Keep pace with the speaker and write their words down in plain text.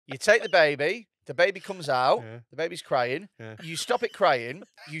You take the baby comes out, the baby's crying, you stop it crying,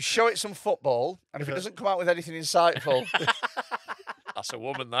 you show it some football, and if it doesn't come out with anything insightful... That's a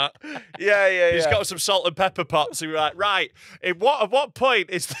woman, that. Yeah. He's got some salt and pepper pots. You're right. At what point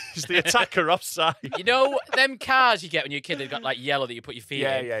is the attacker offside? You know them cars you get when you're a kid that got like yellow that you put your feet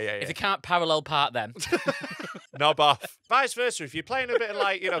in? Yeah. If they can't parallel park them. Knob off. Vice versa, if you're playing a bit of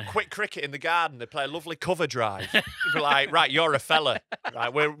like, quick cricket in the garden, they play a lovely cover drive. You'd be like, right, you're a fella.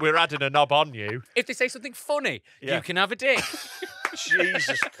 Right, we're adding a knob on you. If they say something funny, you can have a dick.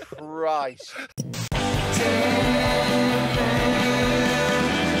 Jesus Christ.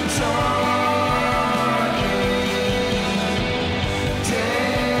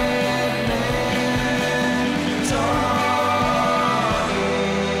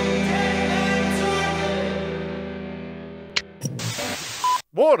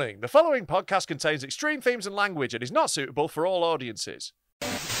 Warning, the following podcast contains extreme themes and language and is not suitable for all audiences.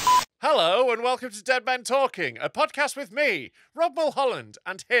 Hello and welcome to Dead Men Talking, a podcast with me, Rob Mulholland,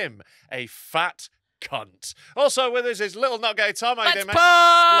 and him, a fat cunt. Also with us is little not gay Tom. How you doing, mate?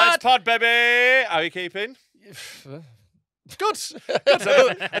 Let's pod, baby. How are you keeping? Good.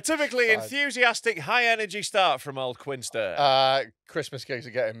 A typically enthusiastic, high-energy start from old Quinster. Christmas gigs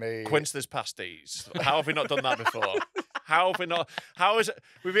are getting me. Quinster's pasties. How have we not done that before? How have we not? How is it?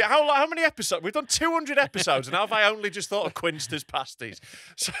 How many episodes? We've done 200 episodes, and how have I only just thought of Quinster's pasties?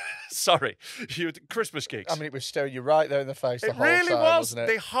 Sorry, Christmas gigs. I mean, it was staring you right there in the face the whole really time, wasn't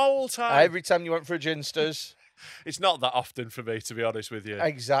it? The whole time. Every time you went for a ginsters. It's not that often for me, to be honest with you.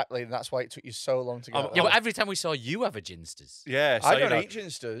 Exactly, and that's why it took you so long to get Yeah, but every time we saw you have a ginsters. Yeah, so, I don't eat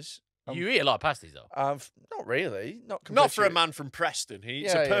ginsters. You eat a lot of pasties, though. Not really. Not for a man from Preston. He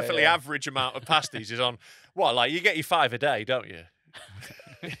eats a perfectly average amount of pasties. He's on, what, like, you get your 5 a day, don't you?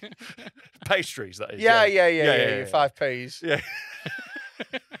 Pastries, that is. Yeah. 5p's. Yeah.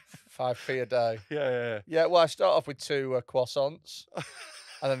 5p a day. Yeah. Yeah, well, I start off with 2 croissants.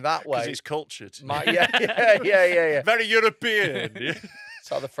 And then that way... Because he's cultured. Yeah. Very European. That's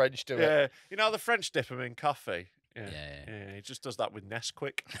how the French do it. Yeah. You know how the French dip them in coffee? Yeah. He just does that with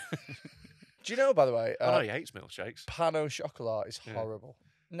Nesquik. Do you know, by the way... he hates milkshakes. Pan au chocolat is horrible.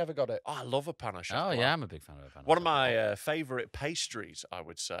 Never got it. Oh, I love a pan au chocolat. Oh, yeah, I'm a big fan of a pan au One of my favourite pastries, I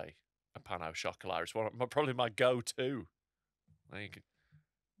would say, a pan au chocolat. It's probably my go-to.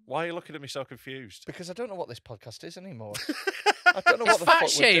 Why are you looking at me so confused? Because I don't know what this podcast is anymore. I don't know what the fuck we're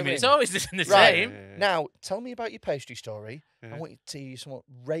shaming. doing. It's always the Right. same. Now, tell me about your pastry story. Yeah. I want you to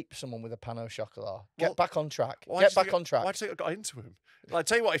rape someone with a pan au chocolat. Get back on track. Why Get do you back on track. Why do you think I got into him? Like,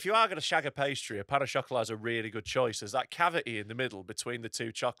 tell you what, if you are going to shag a pastry, a pan au chocolat is a really good choice. There's that cavity in the middle between the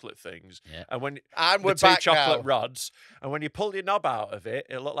 2 chocolate things. Yeah. And when we're the 2 back chocolate now. rods, and when you pull your knob out of it,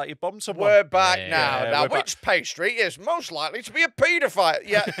 it'll look like you bombed someone. We're back Yeah, now. yeah, Now, we're back. which pastry is most likely to be a paedophile?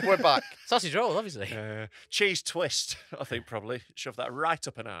 Yeah, we're back. Sausage roll, obviously. Cheese twist, I think, probably. Shove that right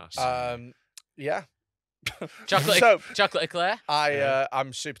up an arse. Yeah. Chocolate eclair.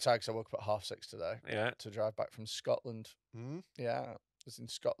 I'm super tired because I woke up at 6:30 today. Yeah. To drive back from Scotland. Mm? Yeah. I was in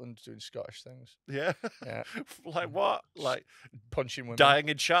Scotland doing Scottish things. Yeah. Yeah. Like what? Like Punching women. dying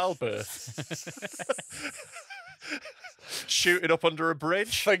in childbirth. Shooting up under a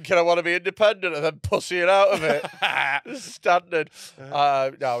bridge. Thinking I want to be independent and then pussying out of it. Standard.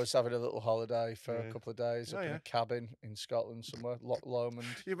 No, I was having a little holiday for a couple of days up in a cabin in Scotland somewhere, Loch Lomond.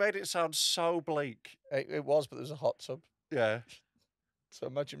 You made it sound so bleak. It was, but there was a hot tub. Yeah. So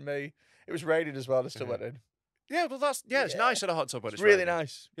imagine me. It was raining as well. I still went in. Yeah, well, it's nice in a hot tub when it's really raining.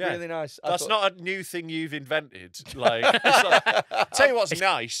 nice. Yeah. Really nice. That's not a new thing you've invented. Like, tell you what's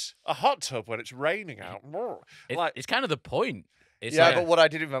nice: a hot tub when it's raining out. It's kind of the point. But what I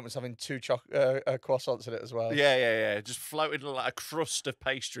did invent was having 2 croissants in it as well. Yeah. Just floating like a crust of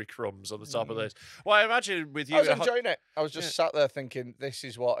pastry crumbs on the top of this. Well, I imagine with you, I was enjoying it. I was just sat there thinking, this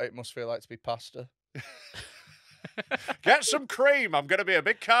is what it must feel like to be pasta. Get some cream. I'm going to be a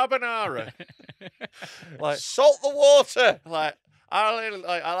big carbonara. Like, salt the water. Like, I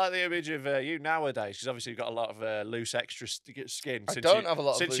like the image of you nowadays because obviously you've got a lot of loose extra skin. I don't have a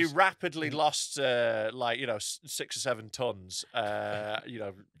lot of since loose. you rapidly lost 6 or 7 tons.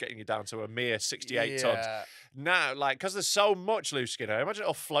 Getting you down to a mere 68 tons. Now, like, because there's so much loose skin, I imagine it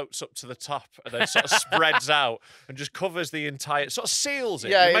all floats up to the top and then sort of spreads out and just covers the entire, sort of seals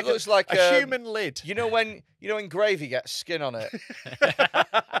it. Yeah, You it make looks like a human lid. You know when gravy gets skin on it.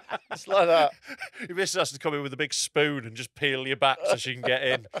 It's like that. Your missus has to come in with a big spoon and just peel your back so she can get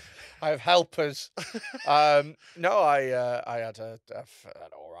in. I have helpers. No, I had an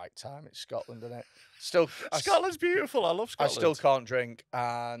all right time. It's Scotland, isn't it? Still, Scotland's beautiful. I love Scotland. I still can't drink,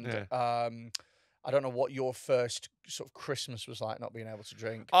 and I don't know what your first sort of Christmas was like, not being able to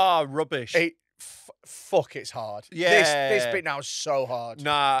drink. Oh, rubbish. Fuck, it's hard. Yeah. This bit now is so hard.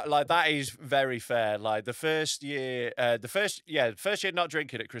 Nah, like that is very fair. Like the first year not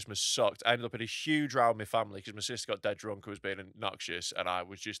drinking at Christmas sucked. I ended up in a huge row with my family because my sister got dead drunk and was being obnoxious, and I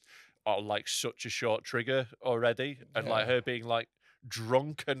was just on like such a short trigger already, and like her being like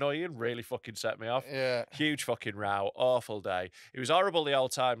drunk annoying really fucking set me off. Yeah. Huge fucking row, awful day. It was horrible the whole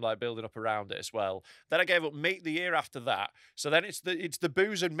time, like building up around it as well. Then I gave up meat the year after that. So then it's the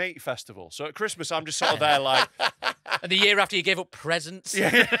booze and meat festival. So at Christmas I'm just sort of there like And the year after you gave up presents.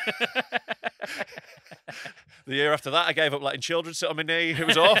 yeah. The year after that, I gave up letting children sit on my knee. It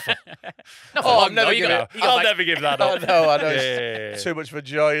was awful. I'll never give I'll never give that up. I know. Yeah. It's too much for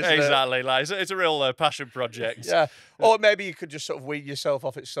joy, isn't it? Exactly. Like it's a real passion project. Yeah. Or maybe you could just sort of wean yourself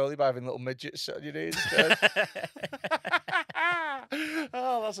off it slowly by having little midgets on your knees.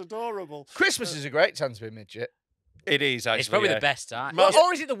 Oh, that's adorable. Christmas is a great time to be a midget. It is actually. It's probably the best time. Most-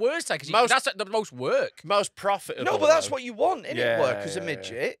 or is it the worst time? Because that's the most work. Most profitable. No, but that's though. what you want, innit? Yeah, Work as a yeah,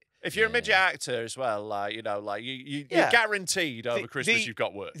 midget. If you're a midget actor as well, like you you're guaranteed over Christmas you've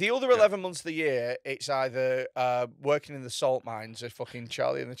got work. The other 11 months of the year, it's either working in the salt mines or fucking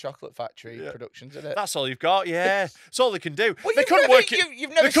Charlie and the Chocolate Factory productions, isn't it? That's all you've got. Yeah, that's all they can do. Well, they couldn't work.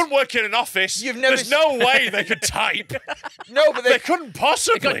 They couldn't work in an office. There's no way they could type. No, but they couldn't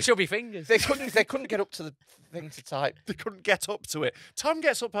possibly. They got chubby fingers. They couldn't get up to the thing to type. They couldn't get up to it. Tom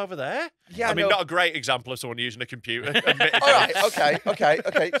gets up over there. Yeah, I mean, not a great example of someone using a computer. Admittedly. All right,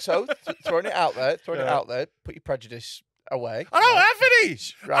 okay. So throwing it out there, put your prejudice away. I don't have any.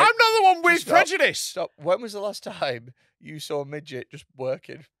 Right. I'm not the one with Stop. prejudice. Stop. When was the last time you saw a midget just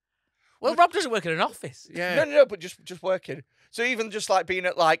working? Well, Rob doesn't work in an office. Yeah. No, but just working. So even just like being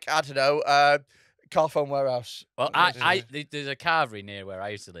at like, I don't know, Carphone Warehouse. Well, there's a carvery near where I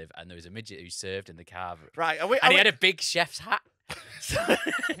used to live, and there was a midget who served in the carvery. Right. And he had a big chef's hat. So,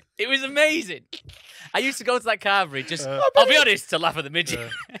 it was amazing. I used to go to that carvery just, I'll be honest, to laugh at the midget.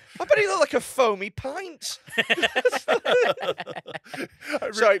 I bet he looked like a foamy pint.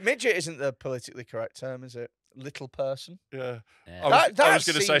 Sorry, midget isn't the politically correct term, is it? Little person. Yeah. Yeah. I was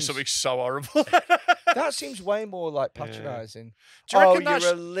going to say seems- something so horrible. That seems way more like patronising. Do you reckon you're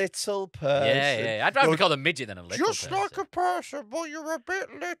that's- a little person. Yeah. I'd rather be called a midget than a little person. a person, but you're a bit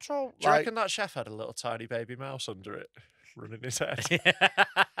little. Do you reckon that chef had a little tiny baby mouse under it, running his head?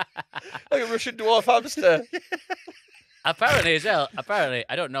 Like a Russian dwarf hamster. Apparently as well. Apparently,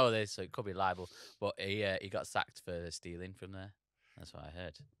 I don't know this, so it could be libel, but he got sacked for stealing from there. That's what I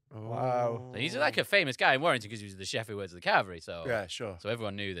heard. Wow. So he's like a famous guy in Warrington because he was the chef who worked at the carvery. So Yeah, sure. So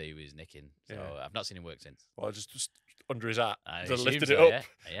everyone knew that he was nicking. So Yeah. I've not seen him work since. Well, just under his hat. I Just assume lifted so, it up.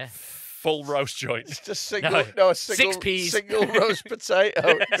 Yeah. Full roast joint. It's just single, No, a single, 6 peas. single roast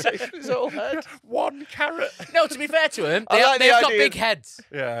potato. Takes his whole head. One carrot. No, to be fair to him, I like the they've got idea big of- heads.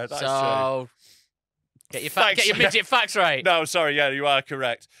 Yeah, that's So get your Thanks. midget facts right. No, sorry, yeah, you are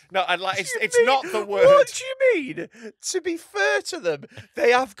correct. No, and like it's You not mean- the word. What do you mean? To be fair to them,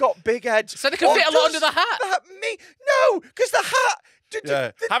 they have got big heads. So they can Or fit a lot does under the hat. That mean? No, because the hat.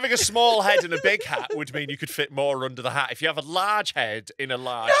 Yeah. Having a small head and a big hat would mean you could fit more under the hat. If you have a large head in a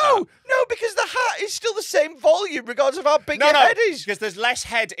large hat. No, because the hat is still the same volume regardless of how big No, your no, head is. because there's less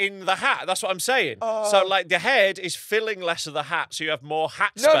head in the hat. That's what I'm saying. Oh. So, like, the head is filling less of the hat, so you have more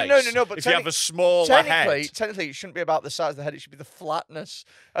hat No, space. no, but if you have a smaller technically, head. technically, it shouldn't be about the size of the head. It should be the flatness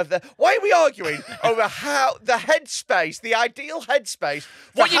of the. Why are we arguing over how the head space, the ideal head space?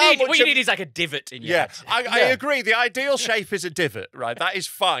 What you need is like a divot in your Yeah, head. I agree. The ideal shape is a divot, right? That is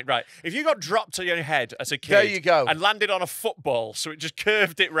fine, right? If you got dropped on your head as a kid, There you go. and landed on a football, so it just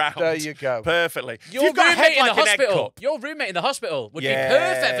curved it round. There you go. Perfectly. If Your you've got a head roommate in the like an egg hospital. cup. Your roommate in the hospital would Yeah, be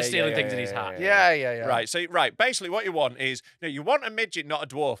perfect for stealing yeah, things in his hat. Yeah. Right, so basically what you want is you want a midget, not a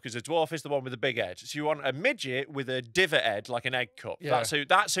dwarf, because a dwarf is the one with the big head. So you want a midget with a divot head like an egg cup. Yeah.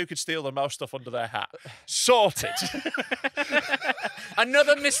 That's who could steal the most stuff under their hat. Sorted.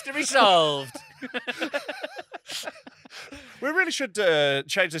 Another mystery solved. We really should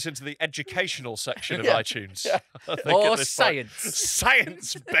change this into the educational section of iTunes. I think Or at this point. science.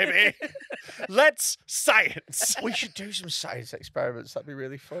 Science, baby. Let's science. We should do some science experiments. That'd be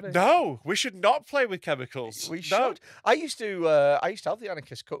really funny. No, we should not play with chemicals. We No. should. I used to have the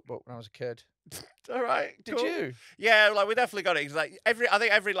anarchist cookbook when I was a kid. All right. Did cool. you? Yeah, like we definitely got it. It's like I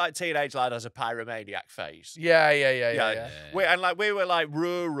think every like teenage lad has a pyromaniac phase. Yeah. We were like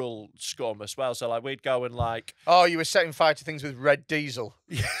rural scum as well. So like we'd go and like Oh, you were setting fire to things with red diesel.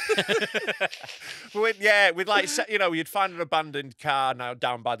 we'd like you'd find an abandoned car now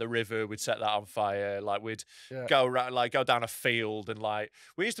down by the river. We'd set that on fire. Like we'd go around, like go down a field and like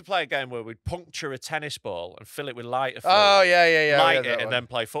we used to play a game where we'd puncture a tennis ball and fill it with lighter fluid. Oh yeah. Light it and then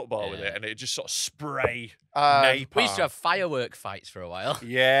play football with it, and it just sort of spray napalm. We used to have firework fights for a while.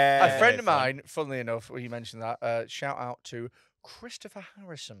 Yeah. A friend of mine, funnily enough, when you mentioned that, shout out to Christopher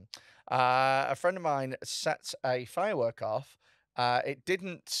Harrison. A friend of mine set a firework off. It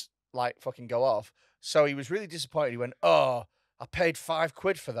didn't like fucking go off, so he was really disappointed. He went, "Oh, I paid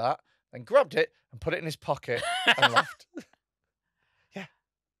 £5 for that," and grabbed it and put it in his pocket and left. Yeah.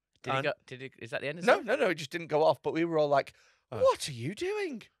 Is that the end of No, it? it just didn't go off. But we were all like, "What are you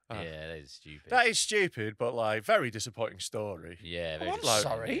doing?" Yeah, that is stupid. That is stupid, but like very disappointing story. Yeah, Oh, I'm like,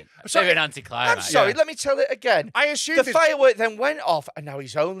 sorry. Maybe an anticlimax. I'm sorry. Let me tell it again. I assumed The firework then went off, and now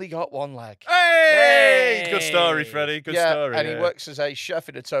he's only got one leg. Hey! Good story, Freddie. Good story. And he works as a chef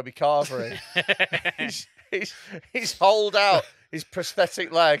in a Toby Carvery. he's holed out his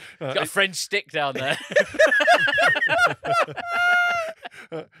prosthetic leg. Got a French stick down there.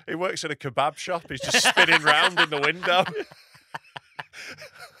 He works at a kebab shop. He's just spinning round in the window.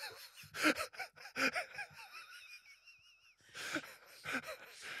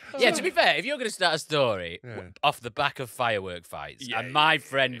 Yeah, to be fair, if you're going to start a story off the back of firework fights, and my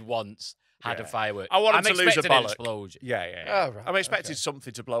friend once had a firework, I want him I'm to lose a expecting an bollock. explosion. Yeah. Oh, right, I'm expecting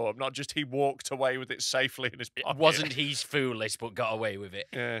something to blow up, not just he walked away with it safely in his pocket. Wasn't he's foolish, but got away with it.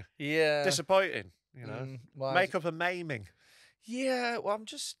 Yeah. Disappointing, you know. Make up a maiming. Yeah, well, I'm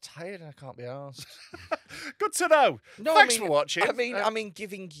just tired and I can't be asked. Good to know. No, Thanks for watching. I mean,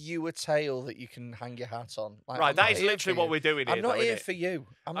 giving you a tale that you can hang your hat on. Like, Right, I'm that not is here literally for what you. we're doing here. I'm not though, here innit? for you.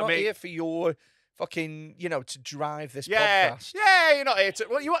 I'm I not mean- here for your fucking, to drive this Yeah, podcast. yeah, you're not here to.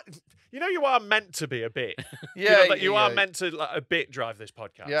 Well, you are meant to be a bit. Yeah, you are meant to like, a bit drive this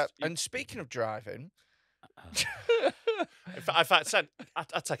podcast. Yeah, and speaking of driving, In fact,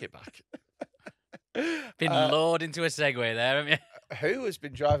 I take it back. Been lured into a segue there, haven't you? who has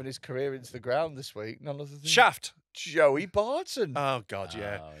been driving his career into the ground this week? None other than Shaft. Joey Barton. Oh God,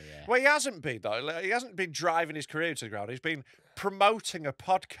 yeah. Oh, yeah. Well, he hasn't been though. Like, he hasn't been driving his career to the ground. He's been promoting a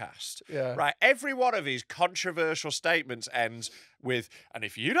podcast. Yeah. Right. Every one of his controversial statements ends with, "And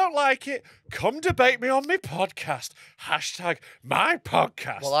if you don't like it, come debate me on my podcast. Hashtag my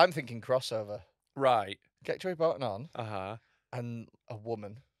podcast." Well, I'm thinking crossover. Right. Get Joey Barton on Uh-huh. and a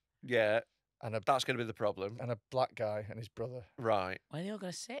woman Yeah. and a That's going to be the problem. and a black guy and his brother. Right. Where are they all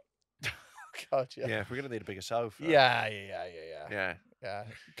going to sit? God, yeah. Yeah. We're going to need a bigger sofa. Yeah. Yeah.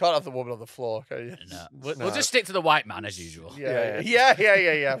 Can't have the woman on the floor, can you? No. We'll just stick to the white man as usual.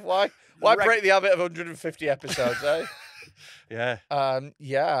 Yeah. Why Reg- break the habit of 150 episodes, eh? Yeah.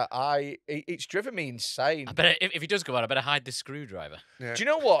 It's driven me insane. I better, if he does come on, I better hide the screwdriver. Yeah. Do you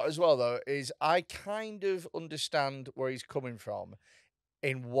know what, as well, though, is I kind of understand where he's coming from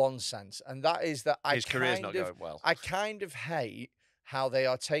in one sense, and that is that His career's not going well. I kind of hate how they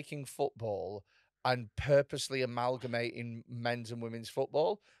are taking football and purposely amalgamating men's and women's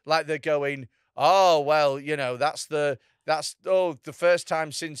football. Like they're going, oh, well, that's the first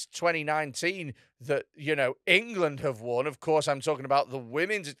time since 2019 that, England have won. Of course, I'm talking about the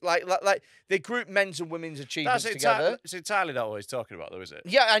women's, like they group men's and women's achievements together. It's entirely not what he's talking about, though, is it?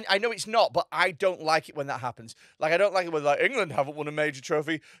 Yeah, I know it's not, but I don't like it when that happens. Like, I don't like it when, like, England haven't won a major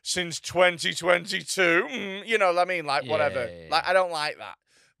trophy since 2022. You know what I mean? Like, whatever. Yeah. Like, I don't like that.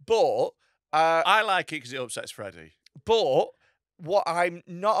 But, I like it because it upsets Freddie. but what I'm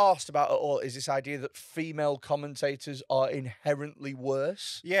not asked about at all is this idea that female commentators are inherently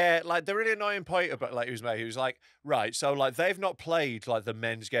worse. Yeah, like the really annoying point about like he was like, right, so like they've not played like the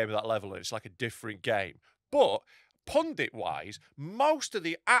men's game at that level, and it's like a different game. But pundit wise, most of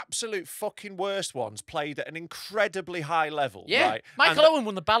the absolute fucking worst ones played at an incredibly high level. Yeah. Right? Michael Owen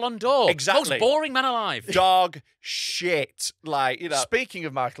won the Ballon d'Or. Exactly. Most boring man alive. Dog shit. Like, Speaking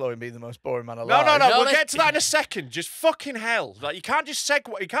of Michael Owen being the most boring man No, alive. we'll get to that in a second. Just fucking hell. Like, you can't just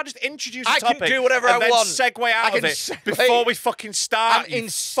segue. You can't just introduce a I topic can do whatever and I then want. segue out I of can it segue. before we fucking start. I'm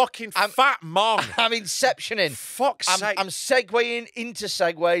fucking fat mong. I'm inceptioning. Fuck's sake. I'm segueing into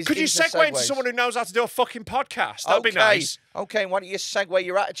segues. Could you into segue into segues. someone who knows how to do a fucking podcast? That That'd be nice. Okay, why don't you segue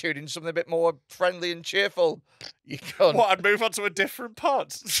your attitude in something a bit more friendly and cheerful? You can't. What, I'd move on to a different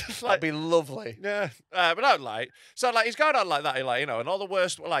pod? That'd be lovely. Yeah, but don't so he's going on like that, and all the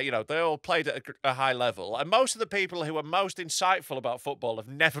worst, they all played at a high level, and most of the people who are most insightful about football have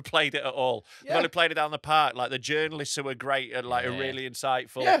never played it at all. They've only played it down the park, like the journalists who are great and are really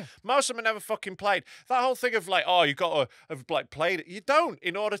insightful. Yeah. Most of them have never fucking played. That whole thing of you got to have played it. You don't,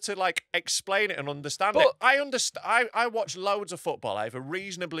 in order to explain it and understand it. I watch loads of football. I have a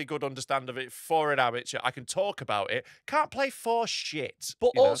reasonably good understanding of it for an amateur. I can talk about it. Can't play for shit.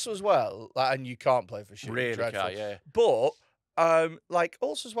 But also as well, and you can't play for shit. Really dreadful. can't, yeah. But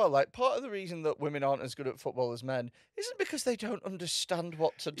also as well, part of the reason that women aren't as good at football as men isn't because they don't understand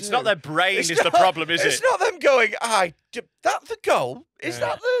what to do. It's not their brain is the problem, is it? It's not them going, that the goal? Is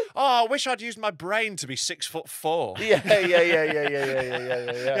that the... Oh, I wish I'd used my brain to be 6'4". Yeah.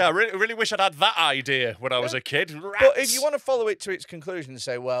 Yeah, I really wish I'd had that idea when I was a kid. Rats. But if you want to follow it to its conclusion and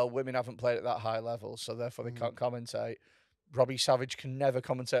say, well, women haven't played at that high level, so therefore they can't commentate, Robbie Savage can never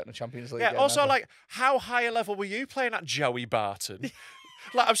commentate on the Champions League. Yeah, game, also, ever. how high a level were you playing at, Joey Barton?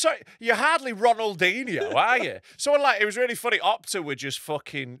 I'm sorry, you're hardly Ronaldinho, are you? So, it was really funny. Opta were just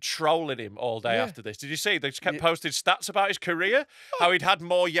fucking trolling him all day after this. Did you see? They just kept posting stats about his career, how he'd had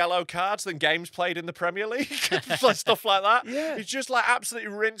more yellow cards than games played in the Premier League, stuff like that. Yeah. He's just, absolutely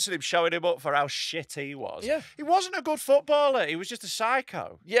rinsing him, showing him up for how shit he was. Yeah. He wasn't a good footballer. He was just a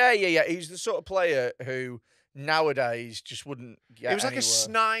psycho. Yeah. He's the sort of player who... nowadays just wouldn't get He was like anywhere. a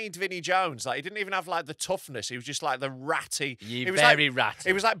snide Vinnie Jones. He didn't even have the toughness. He was just the ratty. He was very ratty.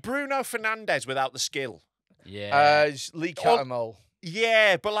 He was like Bruno Fernandes without the skill. Yeah. Lee Catamol.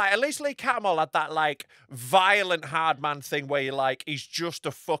 Yeah, but at least Lee Catamol had that violent hard man thing where he's just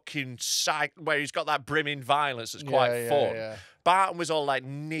a fucking where he's got that brimming violence that's quite fun. Yeah. Barton was all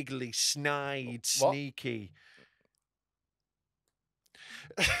niggly, snide, What? sneaky.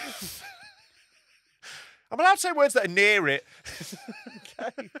 I'm allowed to say words that are near it.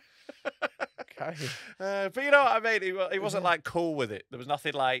 Okay. But you know what I mean? He wasn't cool with it. There was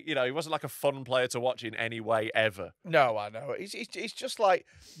nothing he wasn't a fun player to watch in any way ever. No, I know. It's just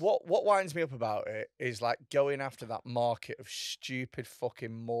what winds me up about it is going after that market of stupid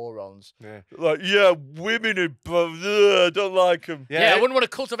fucking morons. Yeah. Women are, I don't like them. Yeah, I wouldn't want to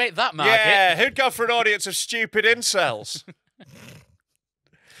cultivate that market. Yeah, who'd go for an audience of stupid incels?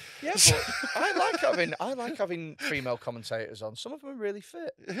 Yeah, but I like having female commentators on. Some of them are really fit.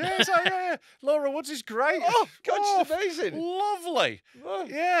 Yeah, Laura Woods is great. Oh God, she's amazing. Lovely. Oh,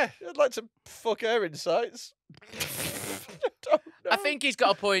 Yeah. I'd like to fuck her insights. I think he's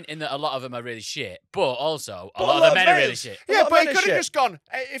got a point in that a lot of them are really shit, but also a lot of the men are really shit. Yeah, but he men are could have shit. just gone.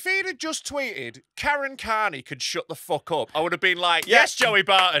 If he'd have just tweeted, Karen Carney could shut the fuck up, I would have been like, yes, Joey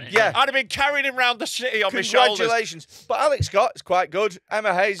Barton. Yeah. I'd have been carrying him around the city on my shoulders. Congratulations. But Alex Scott is quite good.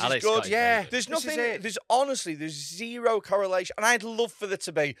 Emma Hayes is Alex good. Scott is very Yeah. good. There's This is nothing. it. There's zero correlation, and I'd love for there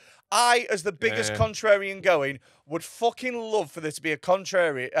to be. I, as the biggest Yeah. contrarian going, would fucking love for there to be a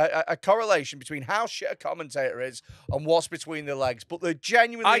correlation between how shit a commentator is and what's between the legs. But there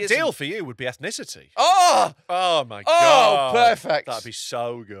genuinely Ideal isn't. for you would be ethnicity. Oh, Oh my Oh, god. perfect. That'd be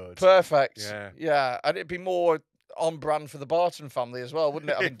so good. perfect. Yeah. and it'd be more on brand for the Barton family as well, wouldn't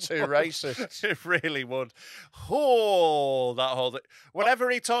it? Having two racists. It really would. Oh, that whole thing. Whenever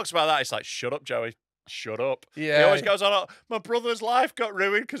he talks about that, it's like, shut up, Joey. Shut up. Yeah. He always goes on, "Oh, my brother's life got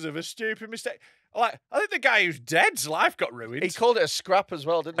ruined because of a stupid mistake." I think the guy who's dead's life got ruined. He called it a scrap as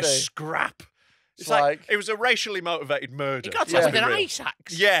well, didn't a he? scrap. It's like- it was a racially motivated murder. He got Yeah. attacked with an Real. ice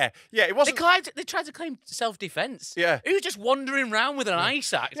axe. Yeah, it They wasn't. tried to claim self-defense. Yeah. He was just wandering around with an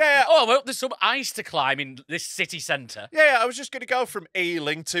ice axe. Yeah. Oh, well, there's some ice to climb in this city centre. Yeah, I was just going to go from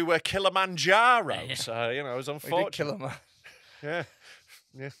Ealing to Kilimanjaro. Yeah. So, it was We did unfortunate. kill him. Yeah.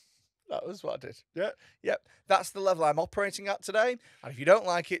 Yeah. That was what I did. Yeah. Yep. That's the level I'm operating at today. And if you don't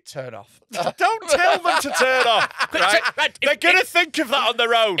like it, turn off. Don't tell them to turn off, right? Right, They're going to think of that on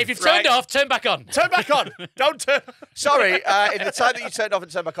their own. If you've right? turned off, turn back on. Turn back on. Don't turn. Sorry, in the time that you turned off and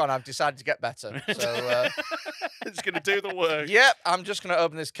turned back on, I've decided to get better. So, It's going to do the work. yep, I'm just going to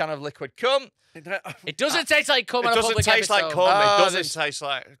open this can of liquid cum. It doesn't taste like cum It on a doesn't public taste like episode. cum. Oh, It doesn't this- taste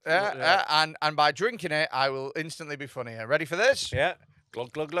like. And by drinking it, I will instantly be funnier. Ready for this? Yeah.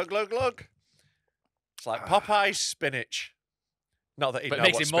 Glug, glug, glug, glug, glug. It's like Popeye's spinach. Not that he But it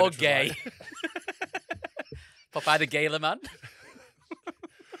makes him more gay. Popeye the Galer man.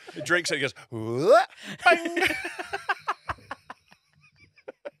 He drinks it and he goes, "Whoa." Bang.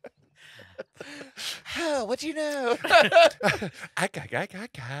 Oh, what do you know? Ag.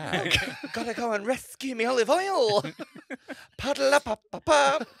 Gotta go and rescue me olive oil. Paddle up, up, up,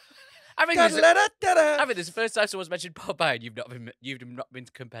 up. I think this, Da-da-da-da-da. I think this is the first time someone's mentioned Popeye and you've not been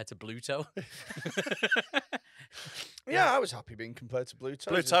compared to Bluto. Yeah, I was happy being compared to Bluto.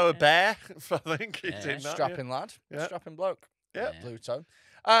 Pluto a bear, I think. He's Yeah. in that, Strapping lad. Yeah. Strapping bloke. Yeah. Bluto.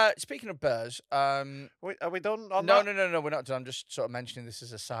 Speaking of bears, Are we done on no, that? no, we're not done. I'm just sort of mentioning this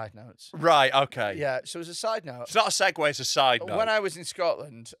as a side note. Right, okay. Yeah, so as a side note, It's not a segue, it's a side note. when I was in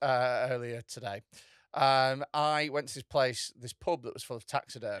Scotland earlier today, I went to this pub that was full of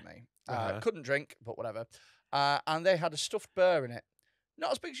taxidermy. Couldn't drink, but whatever. And they had a stuffed bear in it.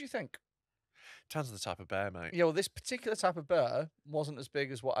 Not as big as you think. Depends on the type of bear, mate. Yeah, well, this particular type of bear wasn't as big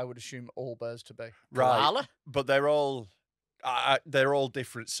as what I would assume all bears to be. Right. Koala? But they're all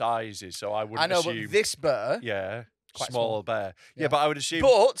different sizes, so I wouldn't I know, assume. but this bear, Yeah. Quite Small small. bear. Yeah, Yeah. but I would assume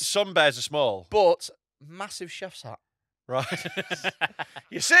But- some bears are small. but massive chef's hat. Right.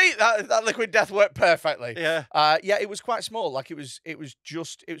 You see, that liquid death worked perfectly. Yeah. Yeah, it was quite small. Like it was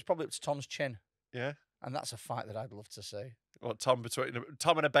probably up to Tom's chin. Yeah. And that's a fight that I'd love to see. What, Tom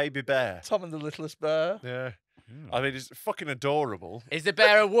and a baby bear? Tom and the littlest bear. Yeah. I mean, it's fucking adorable. Is the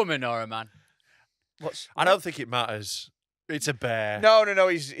bear a woman or a man? I don't think it matters. It's a bear. No.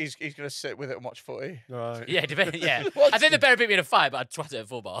 He's gonna sit with it and watch footy. Right. Yeah, yeah. What's I think the bear beat me in a fight, but I'd twat it at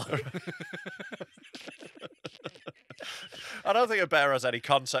football. I don't think a bear has any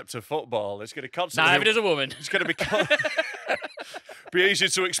concept of football. It's going to constantly. Nah, if it is a woman. It's going to be. Be easy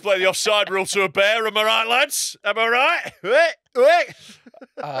to explain the offside rule to a bear. Am I right, lads? Am I right? Wait.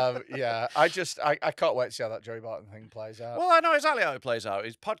 Yeah, I can't wait to see how that Joey Barton thing plays out. Well, I know exactly how it plays out.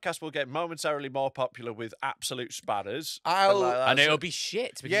 His podcast will get momentarily more popular with absolute spanners. And it'll be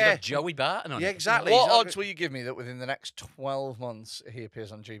shit because Yeah. you've got Joey Barton on Yeah, it. exactly. What He's not odds will you give me that within the next 12 months he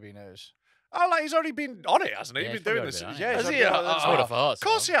appears on GB News? Oh, like he's already been on it, hasn't he? Yeah, he's he's been doing probably this. already been on it. Yeah, Has he's he? on- Oh, I would have thought. Of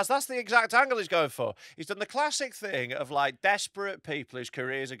course he has. That's the exact angle he's going for. He's done the classic thing of like desperate people whose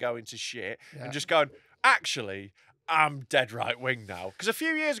careers are going to shit Yeah. and just going, actually, I'm dead right wing now. Because a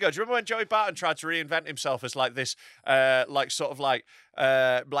few years ago, do you remember when Joey Barton tried to reinvent himself as like this, like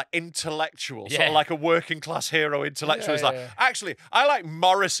intellectual, sort Yeah. of like a working class hero intellectual? Yeah, He's like, yeah. actually, I like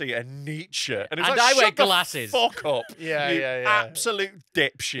Morrissey and Nietzsche. And, it's And like, I wear shut the glasses. Fuck up. Yeah, you yeah. absolute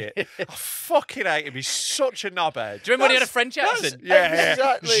dipshit. I fucking hate him. He's such a knobhead. Do you remember when he had a French that's- accent? Yeah,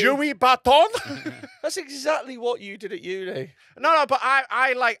 Exactly. Joey Barton. That's exactly what you did at uni. No, but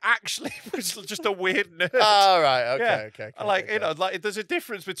I like actually was just a weird nerd. Oh, right. Okay, Yeah. okay. Like, you know, like there's a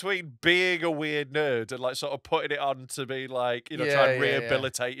difference between being a weird nerd and like sort of putting it on to be like, you know, Yeah, try and yeah, yeah.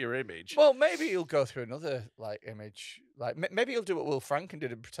 rehabilitate your image. Well, maybe he'll go through another like image. Like maybe he'll do what Will Franken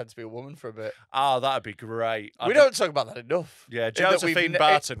did and pretend to be a woman for a bit. Oh, that'd be great. We don't talk about that enough. Yeah, In that we've Josephine ne-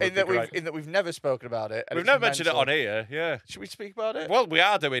 Barton in would that be great. in that we've never spoken about it. and We've it's never mentioned it mental. on here, yeah. Should we speak about it? Well, we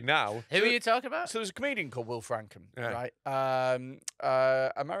are doing now. Who are you talking about? So there's a comedian called Will Franken, Yeah. right?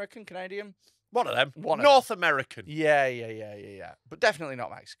 American, Canadian. One of them. One of North American. Yeah. But definitely not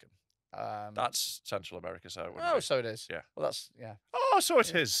Mexican. That's Central America, so it wouldn't Oh, be. so it is. Yeah. Well, that's yeah. Oh, so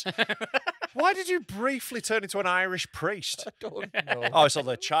it is. Why did you briefly turn into an Irish priest? I don't know. Oh, it's all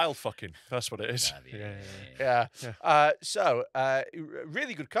their child fucking. That's what it is. Yeah. Yeah.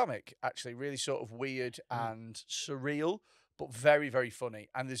 Really good comic, actually. Really sort of weird Mm. and surreal, but very, very funny.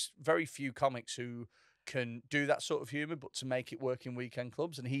 And there's very few comics who can do that sort of humor, but to make it work in weekend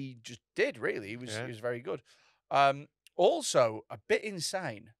clubs. And he just did, really. He was very good. Also, a bit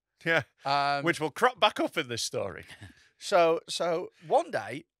insane. Yeah. Which will crop back up in this story. So one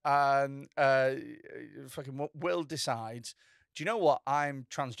day, fucking Will decides, do you know what? I'm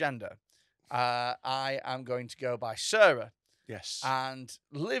transgender. I am going to go by Sarah. Yes. And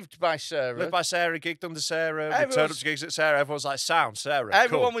lived by Sarah. Lived by Sarah, gigged under Sarah, we turned up Everyone's- to gigs at Sarah. Everyone's like, sound, Sarah.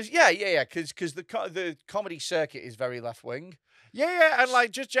 Everyone cool. was because the comedy circuit is very left wing. Yeah, and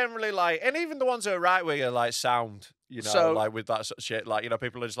like just generally like, and even the ones who are right wing are like sound, you know, So- like with that sort of shit. Like, you know,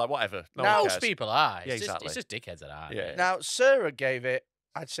 people are just like, whatever. No Now one Most cares. people are. Yeah, It's exactly. just dickheads that are. Yeah. Now Sarah gave it,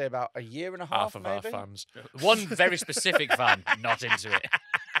 I'd say about a year and a half, Half of maybe. our fans. One very specific fan not into it.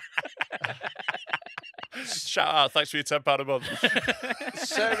 Shout out, thanks for your £10 a month.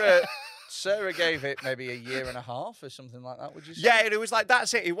 Sarah gave it maybe a year and a half or something like that. Would you say? Yeah, and it was like,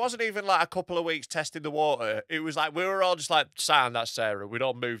 that's it. It wasn't even like a couple of weeks testing the water. It was like, we were all just like, sound, that's Sarah. We'd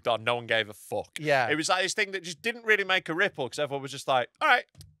all moved on. No one gave a fuck. Yeah. It was like this thing that just didn't really make a ripple because everyone was just like, all right,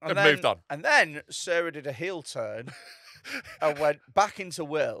 and then, moved on. And then Sarah did a heel turn and went back into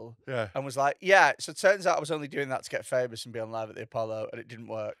Will Yeah. and was like, yeah, so it turns out I was only doing that to get famous and be on live at the Apollo and it didn't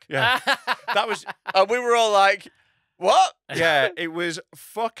work. Yeah. That was, And we were all like, What? Yeah, it was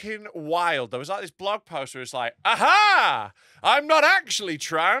fucking wild. There was like this blog post where it's like, aha, I'm not actually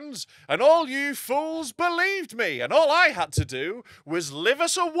trans, and all you fools believed me, and all I had to do was live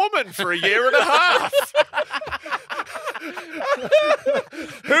as a woman for a year and a half.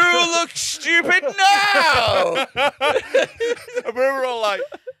 Who looks stupid now? And we were all like,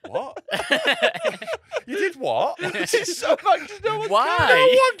 what? You did what? This is so much. No one Why? No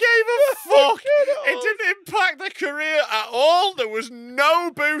one gave a fuck. It didn't impact the career at all. There was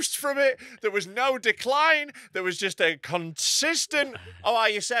no boost from it. There was no decline. There was just a consistent, oh, are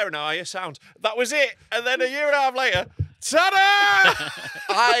you Sarah now? Are you sound? That was it. And then a year and a half later, ta-da!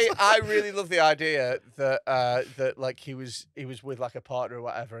 I really love the idea that that like he was with like a partner or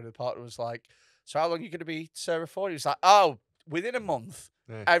whatever, and the partner was like, "So how long are you going to be Sarah for?" He was like, "Oh, within a month,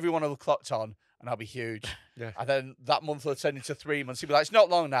 everyone will have clocked on, and I'll be huge." Yeah. And then that month will turn into 3 months. He'd be like, "It's not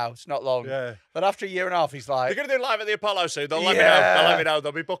long now. It's not long." Yeah. But after a year and a half, he's like, They're going to do live at the Apollo soon. They'll let me know. They'll let me know.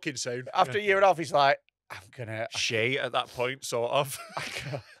 They'll be booking soon. after a year and a half, he's like, "I'm gonna." She at that point, sort of.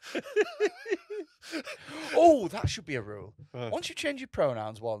 Oh, that should be a rule. Uh. Once you change your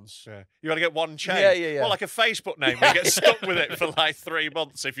pronouns once, Yeah. You got to get one change. Yeah. Well, like a Facebook name. You get stuck with it for like 3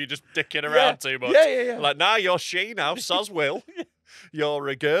 months if you're just dicking around too much. Yeah. Like, nah, you're she now. Soz will. You're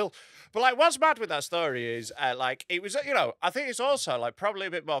a girl. But like, what's mad with that story is, like, it was, you know, I think it's also like probably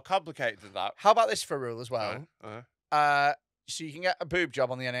a bit more complicated than that. How about this for a rule as well? Uh-huh. So you can get a boob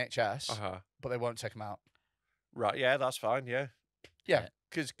job on the NHS, Uh-huh. but they won't take them out. Right. Yeah, that's fine. Yeah. Yeah,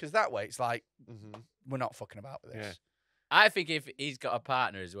 because that way it's like Mm-hmm. we're not fucking about with this. Yeah. I think if he's got a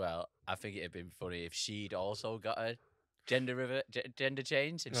partner as well, I think it'd been funny if she'd also got a gender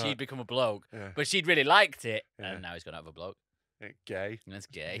change and Right. she'd become a bloke, Yeah. but she'd really liked it, Yeah. and now he's gonna have a bloke. Gay. And that's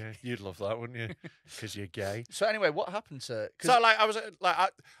gay. Yeah, you'd love that, wouldn't you? Because you're gay. So anyway, what happened to? So like I was like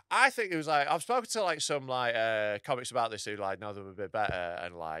I think it was like I've spoken to like some like comics about this who like know them a bit better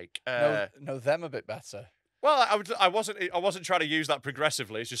and like know them a bit better. well I wasn't trying to use that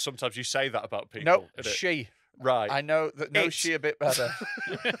progressively. It's just sometimes you say that about people. No, innit? she. Right. I know that knows It. she a bit better.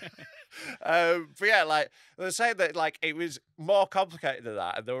 But yeah, like they were saying that like it was more complicated than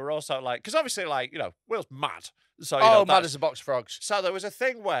that, and there were also like because obviously like you know Will's mad, so you know, Mad that's- as a box of frogs. So there was a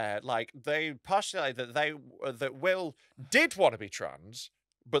thing where, like, they postulated that that Will did want to be trans,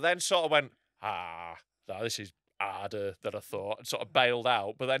 but then sort of went, no, this is harder than I thought, and sort of bailed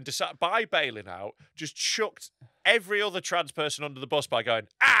out. But then by bailing out, just chucked every other trans person under the bus by going,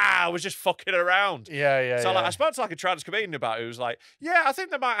 I was just fucking around. Yeah. So like, I spoke to like a trans comedian about it who was like, yeah, I think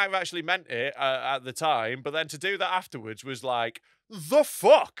they might have actually meant it at the time, but then to do that afterwards was like, the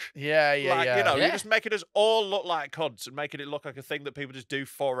fuck? Yeah. Like, you know, Yeah. you're just making us all look like cunts and making it look like a thing that people just do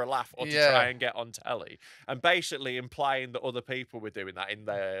for a laugh or to Yeah. try and get on telly. And basically implying that other people were doing that in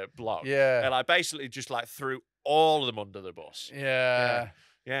their blog. Yeah. And I basically just like threw all of them under the bus. Yeah.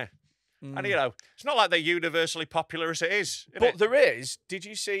 Yeah. Mm. And, you know, it's not like they're universally popular as it is. But there is. Did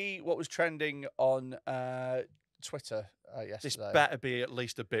you see what was trending on Twitter This yesterday? better be at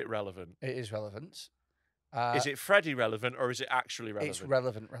least a bit relevant. It is relevant. Is it Freddy relevant or is it actually relevant? It's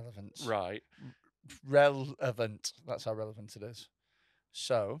relevant. Right. Relevant. That's how relevant it is.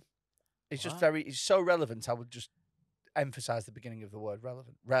 So, it's just What? it's so relevant. I would just emphasize the beginning of the word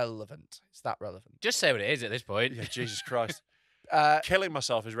relevant. Relevant. It's that relevant. Just say what it is at this point. Yeah, Jesus Christ. Uh, Killing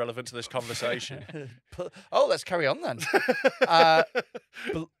myself is relevant to this conversation. oh, let's carry on then.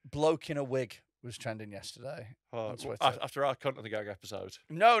 Bloke in a wig was trending yesterday on Twitter. After our Cunt on the Gang episode.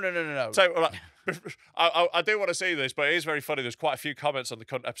 No. So, like, I do want to see this, but it is very funny. There's quite a few comments on the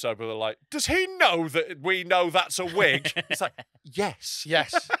Cunt episode where they're like, does he know that we know that's a wig? It's like, yes.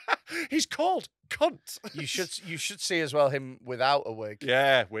 Yes. He's called Cunt. You should see as well him without a wig.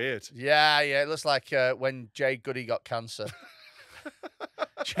 Yeah, weird. Yeah. It looks like when Jay Goody got cancer.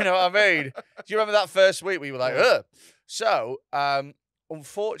 Do you know what I mean? Do you remember that first week we were like, ugh? So,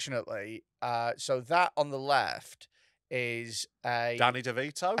 unfortunately, so that on the left is a Danny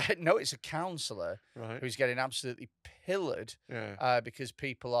DeVito? no, it's a counsellor Right. who's getting absolutely pillared Yeah. because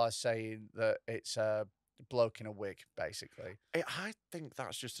people are saying that it's a bloke in a wig, basically. I think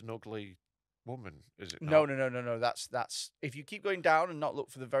that's just an ugly woman, is it No. not? That's if you keep going down and not look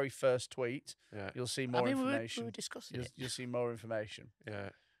for the very first tweet, Yeah. you'll see I more mean, we information. were discussing You'll, it. you'll see more information. Yeah.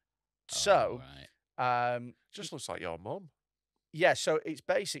 So, right. Just looks like your mum. yeah, so it's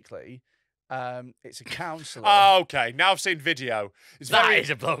basically it's a counsellor. Oh, okay. Now I've seen video. It's That very is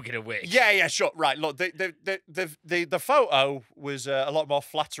a bloke in a wig. Yeah, sure. Right. Look, the photo was a lot more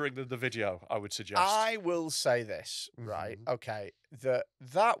flattering than the video, I would suggest. I will say this, right? Mhm. Okay,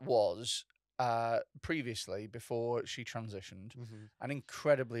 that was previously, before she transitioned, an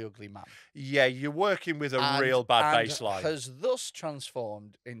incredibly ugly man. Yeah, you're working with a And- real bad and baseline. has thus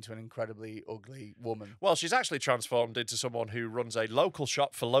transformed into an incredibly ugly woman. Well, she's actually transformed into someone who runs a local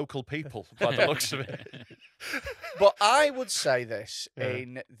shop for local people, by the looks of it. But I would say this Yeah.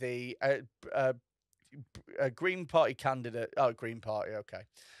 in the Green Party candidate. Oh, Green Party, okay.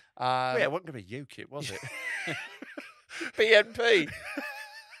 Yeah, it wasn't going to be UKIP, was it? BNP.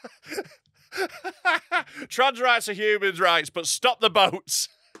 Trans rights are human rights, but stop the boats.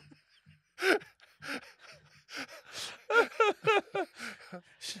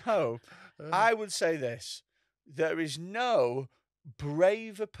 So, I would say this. There is no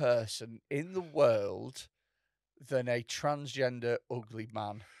braver person in the world than a transgender ugly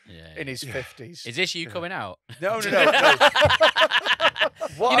man in his 50s. Is this you coming out? No.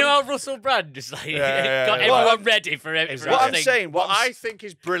 What You know I'm- how Russell Brand just like Yeah, got yeah. everyone ready for everything. What I'm saying, What I think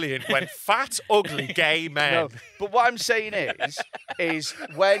is brilliant when fat, ugly gay men. No, but what I'm saying is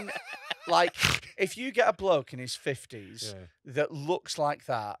when, like, if you get a bloke in his 50s that looks like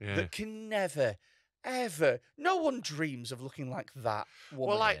that, that can never, ever, no one dreams of looking like that woman.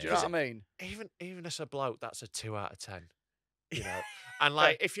 Well, like, do you know what I mean? Even as a bloke, that's a 2 out of 10. You know, and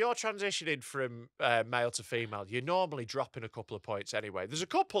like if you're transitioning from male to female, you're normally dropping a couple of points anyway. There's a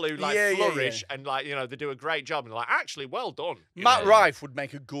couple who like flourish and like you know they do a great job and like actually well done. Matt Rife would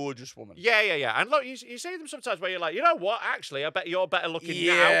make a gorgeous woman. Yeah. And look, you see them sometimes where you're like, you know what? Actually, I bet you're better looking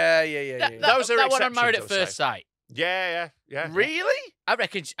now. Yeah. Those are that one on exceptions, Married at I'll First say. Sight. Yeah. Really? I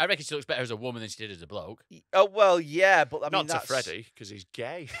reckon she looks better as a woman than she did as a bloke. Oh well, yeah, but I mean Not to that's... Freddy because he's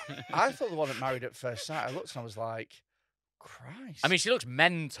gay. I thought the one that Married at First Sight. I looked and I was like, Christ. I mean, she looks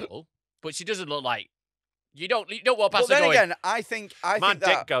mental, but she doesn't look like you don't walk past but her then going, again, I think My dick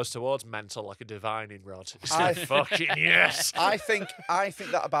that goes towards mental like a divining rod. It's I- fucking yes. I think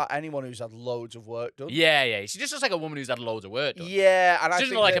that about anyone who's had loads of work done. yeah. She just looks like a woman who's had loads of work done. Yeah, and I She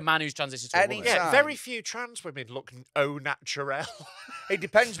think doesn't look like a that man who's transitioned to a woman. any Yeah, time. very few trans women look au naturel. it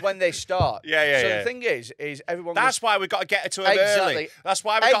depends when they start. Yeah. So the thing is everyone. That's why we got to get her to them Exactly. early. That's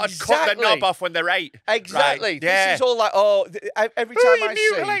why we got to cut their Exactly. knob off when they're 8. exactly. Right? Yeah. This is all like every Who time are I you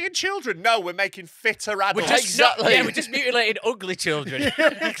see. mutilating children? No, we're making fitter adults. Exactly. We're just mutilating ugly children.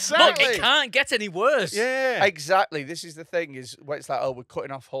 Exactly. Look, it can't get any worse. Yeah. Exactly. This is the thing is where it's like, oh, we're cutting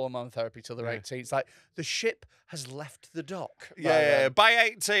off hormone therapy till they're 18. It's like the ship has left the dock. Yeah. By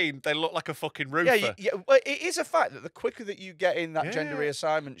 18, they look like a fucking roofer. Well, it is a fact that the quicker that you get in that gender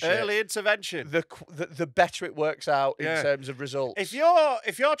reassignment shit, Early intervention. the better it works out in Yeah. terms of results. If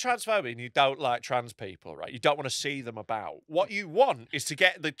you're transphobic and you don't like trans people, right? You don't want to see them about. What you want is to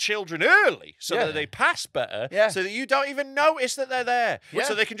get the children early so that they pass better, so that you don't even notice that they're there,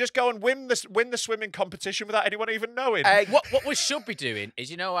 so they can just go and win the swimming competition without anyone even knowing. What we should be doing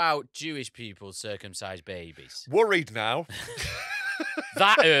is, you know how Jewish people circumcise babies? Worried now.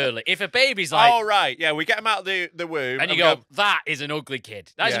 That early. If a baby's like, Oh right, yeah, we get them out of the womb, and you we go, that is an ugly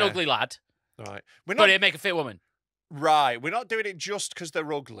kid. That's an Yeah. ugly lad. right. We're But not it'd make a fit woman. right. We're not doing it just because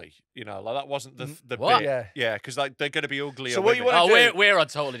they're ugly. You know, like that wasn't the What? bit. Yeah, because like they're going to be ugly. So what you wanna Oh, do- we're on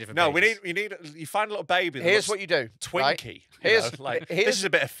totally different No, pages. you find a little baby. That Here's looks what you do. right? twinkie. Here's- you know, like here's- this is a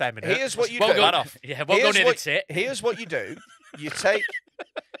bit effeminate. Here's what you Won't do. go, That off. Yeah, won't go Here's near what- the tit. Here's what you do. You take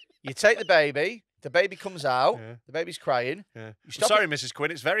the baby. The baby comes out. Yeah. The baby's crying. Yeah. You stop Sorry, Mrs. Quinn.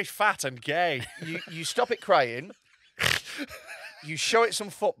 It's very fat and gay. You stop it crying. You show it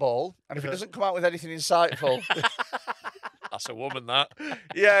some football, and if it doesn't come out with anything insightful, That's a woman. That.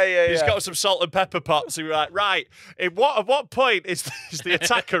 yeah. He's got some salt and pepper pots. And we're like, right. At what point is the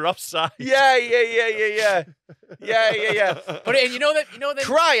attacker offside? Yeah. But you know that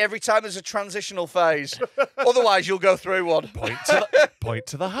Cry every time there's a transitional phase. Otherwise, you'll go through one. Point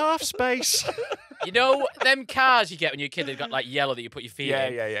to the half space. you know them cars you get when you're a kid. They've got like yellow that you put your feet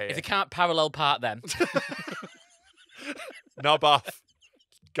in. Yeah. If they can't parallel park them, Knob off.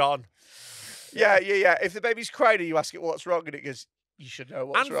 Gone. Yeah. If the baby's crying and you ask it what's wrong, and it goes, you should know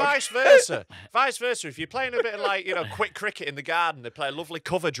what's And wrong. vice versa. Vice versa. If you're playing a bit of like, quick cricket in the garden, they play a lovely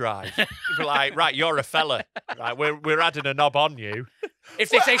cover drive. You'd be like, right, you're a fella. Right, we're adding a knob on you. if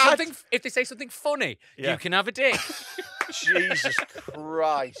they say something funny, Yeah. you can have a dick. Jesus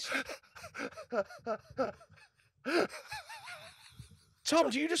Christ. Tom,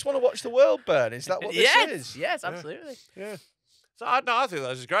 do you just want to watch the world burn? Is that what this is? Yes, absolutely. Yeah. So I think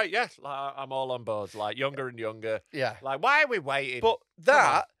this is great. Yeah, like, I'm all on board. Like younger and younger. Yeah. Like why are we waiting? But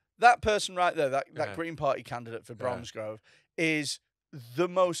that person right there, that Yeah. Green Party candidate for Yeah. Bromsgrove, is the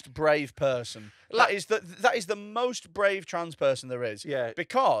most brave person. Like- that is the most brave trans person there is. Yeah.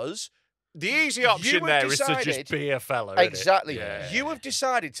 Because The easy option there is to just be a fella. Exactly. Yeah. You have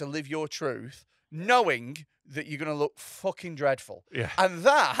decided to live your truth, knowing that you're going to look fucking dreadful. Yeah. And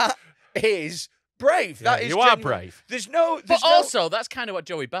that is brave. Yeah, That is you are genuine. brave. But also, that's kind of what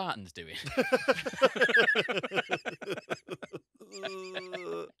Joey Barton's doing.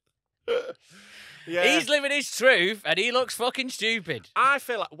 Yeah. He's living his truth, and he looks fucking stupid. I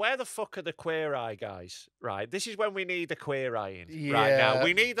feel like, where the fuck are the Queer Eye guys? Right, this is when we need a Queer Eye in. Right now, Yeah.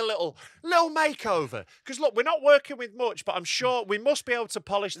 we need a little makeover. Because look, we're not working with much, but I'm sure we must be able to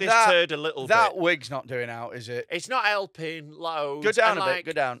polish this turd a little That bit. wig's not doing out, is it? It's not helping loads. Go down and, a bit.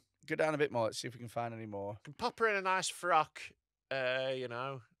 Go down. Go down a bit more. Let's see if we can find any more. Can pop her in a nice frock, you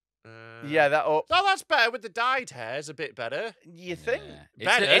know. Yeah, that up. Oh, that's better with the dyed hairs. A bit better. You think?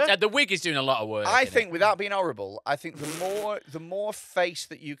 Yeah. Better? The wig is doing a lot of work. I innit? think, without being horrible, I think the more face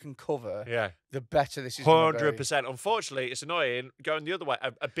that you can cover, Yeah. the better this is. gonna be. 100%. Unfortunately, it's annoying going the other way.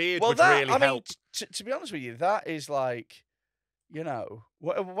 A beard Well, would that really I mean, help. to be honest with you, that is like, you know,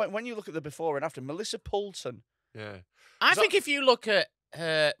 when you look at the before and after, Melissa Poulton. Yeah. I So- think if you look at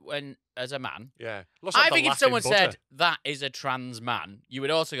her as a man, Yeah. Looks like I the think if laughing someone Buddha. said that is a trans man, you would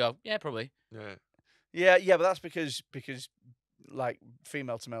also go, yeah, probably. Yeah. Yeah, but that's because like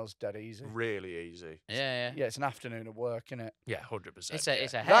female to male's dead easy. Really easy. Yeah. Yeah, it's an afternoon of work, isn't it? Yeah, 100%. It's a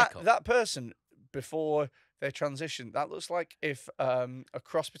That haircut. that person before they transition, that looks like if a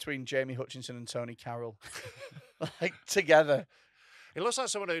cross between Jamie Hutchinson and Tony Carroll, like together. It looks like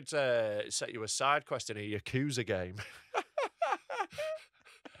someone who'd set you a side quest in a Yakuza game.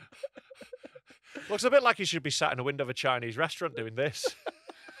 Looks a bit like he should be sat in a window of a Chinese restaurant doing this.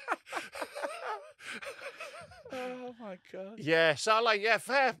 Oh my god. Yeah, so like, yeah,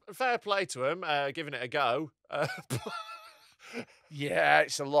 fair play to him, giving it a go. Yeah,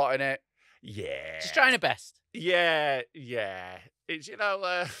 it's a lot in it. Yeah. Just trying her best. Yeah. It's, you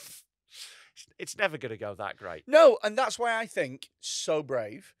know, it's never going to go that great. No, and that's why I think so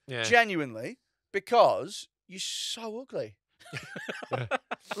brave, Yeah. genuinely, because you're so ugly. Yeah.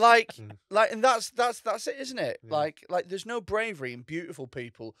 like, Mm. and that's it, isn't it? Yeah. Like, there's no bravery in beautiful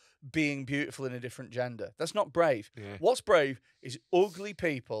people being beautiful in a different gender. That's not brave. Yeah. What's brave is ugly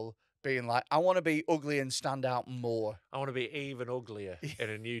people being like, I want to be ugly and stand out more. I want to be even uglier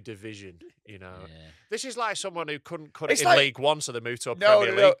in a new division, you know. Yeah. This is like someone who couldn't cut It's it in like- League One, so they moved to a No,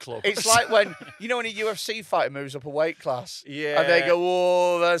 Premier no, League club. It's like when, you know, when a UFC fighter moves up a weight class. Yeah. And they go,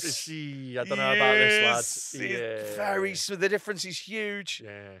 oh, that's... See, I don't know about this, Yes, lad. it's Yeah. very... So the difference is huge.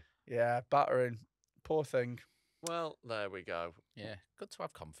 Yeah. Yeah, battering. Poor thing. Well, there we go. Yeah. Good to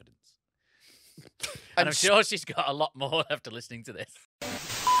have confidence. And And I'm sure she's got a lot more after listening to this.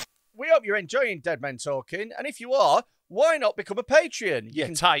 we hope you're enjoying Dead Men Talking. And if you are, why not become a Patreon?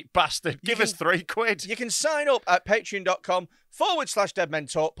 You tight bastard. Give us £3. You can sign up at patreon.com/Dead Men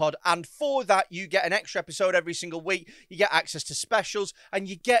Talk Pod, and for that you get an extra episode every single week. You get access to specials, and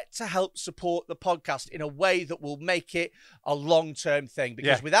you get to help support the podcast in a way that will make it a long-term thing.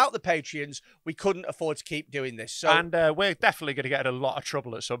 Because Yeah. without the Patreons, we couldn't afford to keep doing this. So And we're definitely going to get in a lot of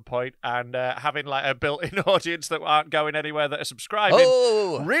trouble at some point, and having like a built-in audience that aren't going anywhere that are subscribing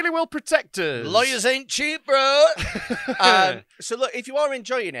really will protect us. lawyers ain't cheap, bro. So look, if you are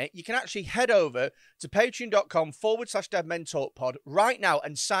enjoying it, you can actually head over to patreon.com/Dead Men Talk Pod right now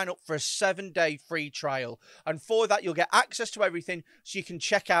and sign up for a 7-day free trial. And for that, you'll get access to everything, so you can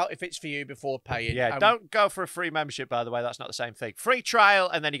check out if it's for you before paying. Yeah, don't go for a free membership, by the way. That's not the same thing. Free trial,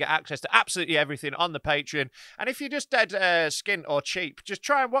 and then you get access to absolutely everything on the Patreon. And if you're just dead skint or cheap, just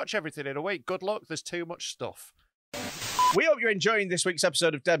try and watch everything in a week. Good luck. There's too much stuff. We hope you're enjoying this week's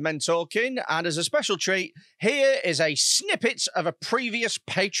episode of Dead Men Talking, and as a special treat, here is a snippet of a previous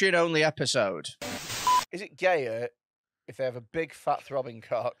Patreon-only episode. Is it gayer if they have a big, fat, throbbing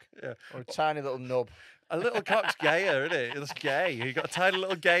cock Yeah. or a tiny little nub? A little cock's gayer, isn't it? It's gay. You got a tiny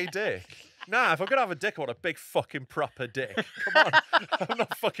little gay dick. Nah, if I'm going to have a dick, I want a big fucking proper dick. Come on. I'm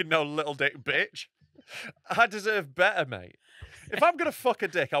not fucking no little dick bitch. I deserve better, mate. If I'm going to fuck a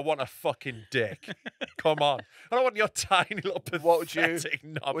dick, I want a fucking dick. Come on. I don't want your tiny little pathetic What would you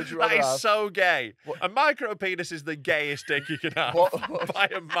knob. would you That rather is have? so gay. What- A micro penis is the gayest dick you can have What- by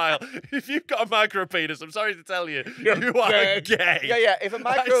a mile. If you've got a micro penis, I'm sorry to tell you, You're you are gay. gay. Yeah, if a That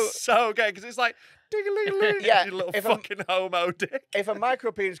micro... is so gay because it's like, ding-a-ling-a-ling, Yeah, you little if a- fucking homo dick. If a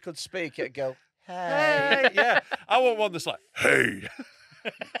micro penis could speak, it'd go, hey. Hey, yeah. I want one that's like, hey.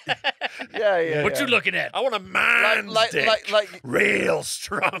 Yeah. What yeah. you looking at? I want a man's dick. Like, Real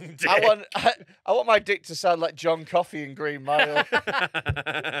strong dick. I want my dick to sound like John Coffey in Green Mile.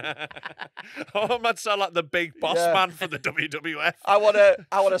 I want man to sound like the big boss Yeah. man for the WWF. I want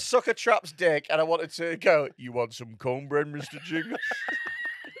to suck a trap's dick, and I want it to go, you want some cornbread, Mr. Jingles?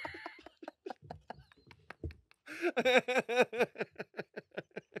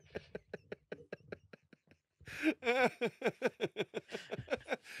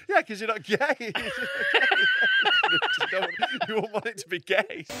 Yeah, because you're not gay. You won't want it to be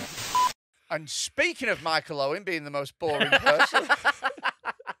gay. And speaking of Michael Owen being the most boring person,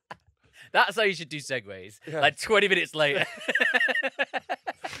 That's how you should do segues. Yeah. Like 20 minutes later.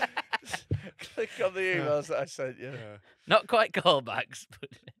 click on the emails that I sent you. Not quite callbacks,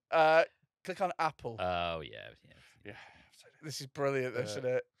 but... Click on Apple. Oh, yeah. This is brilliant, isn't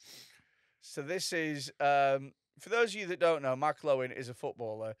it? So this is, for those of you that don't know, Michael Owen is a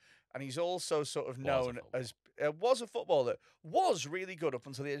footballer, and he's also sort of known as, was a footballer, was really good up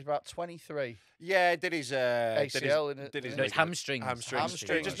until the age of about 23. Yeah, did his ACL, His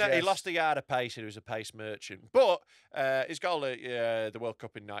hamstrings. He lost a yard of pace and he was a pace merchant. But his goal at the World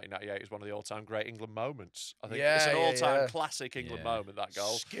Cup in 1998 is one of the all-time great England moments. I think it's an all-time classic England moment, that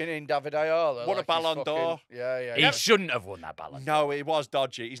goal. Skinning David Ayala. Won a Ballon d'Or. Yeah. He shouldn't have won that Ballon d'Or. No, it was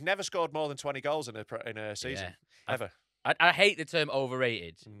dodgy. He's never scored more than 20 goals in a season, ever. I hate the term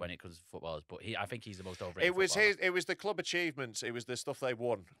overrated when it comes to footballers, but I think he's the most overrated. It was the club achievements. It was the stuff they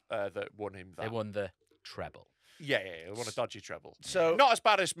won that won him. That. They won the treble. Yeah, they won a dodgy treble. So not as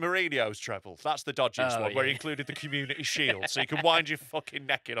bad as Mourinho's treble. That's the dodgiest one, where he included the Community Shield, so you can wind your fucking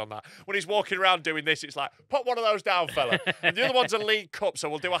neck in on that. When he's walking around doing this, it's like, put one of those down, fella. And the other one's a League Cup, so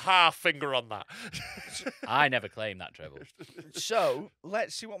we'll do a half finger on that. I never claimed that treble. So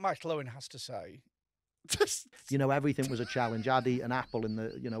let's see what Michael Owen has to say. You know, everything was a challenge. I'd eat an apple in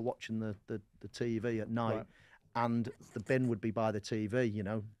the, watching the TV at night, Right. and the bin would be by the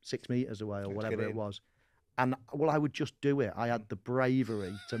TV, 6 meters away or whatever it was. And I would just do it. I had the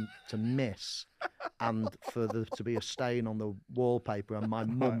bravery to miss, and for there to be a stain on the wallpaper, and my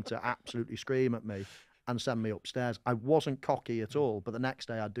mum to absolutely scream at me and send me upstairs. I wasn't cocky at all, but the next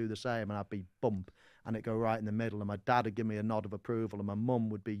day I'd do the same, and I'd be bump, and it'd go right in the middle, and my dad would give me a nod of approval, and my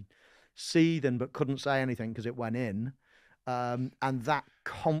mum would be seething but couldn't say anything because it went in, and that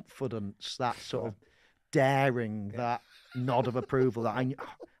confidence, that sort of daring, that nod of approval, that I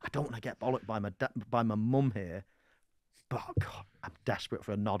don't want to get bollocked by my mum here, but God, I'm desperate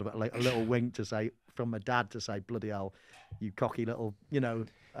for a nod of it, like a little wink to say from my dad to say, bloody hell, you cocky little,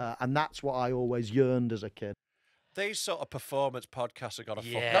 and that's what I always yearned as a kid. These sort of performance podcasts have got to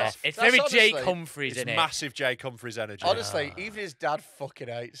fuck off. It's very honestly, Jake Humphries, It's isn't it? massive Jake Humphries energy. Honestly, even his dad fucking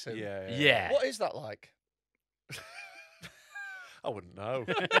hates him. Yeah. What is that like? I wouldn't know.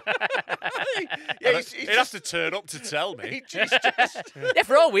 He'd He'd have to turn up to tell me. Yeah,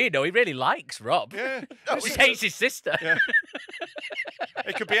 for all we know, he really likes Rob. Yeah. He just hates his sister. Yeah.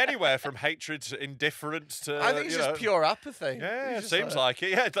 It could be anywhere from hatred to indifference to. I think it's just pure apathy. Yeah, He's it just seems like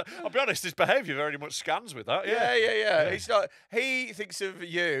it. Yeah, I'll be honest, his behaviour very much scans with that. Yeah. It's not. He thinks of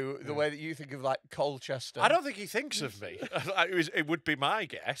you the way that you think of like Colchester. I don't think he thinks of me. It would be my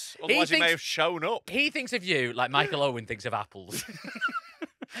guess. Otherwise, he may have shown up. He thinks of you like Michael Owen thinks of apples.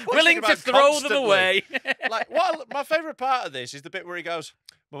 What Willing you to think throw about them away. Like, my favourite part of this is the bit where he goes,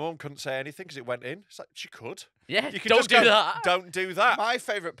 my mum couldn't say anything because it went in. It's like, she could. Yeah, You can don't just do go, that. Don't do that. My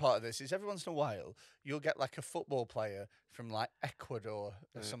favourite part of this is every once in a while you'll get like a football player from like Ecuador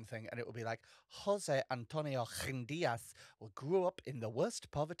or something, and it will be like Jose Antonio Gindias grew up in the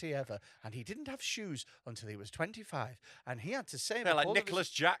worst poverty ever, and he didn't have shoes until he was 25, and he had to save Yeah, up like all of his- Nicholas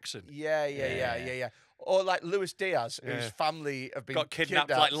Jackson. Yeah. Or like Luis Diaz, whose family have been Got kidnapped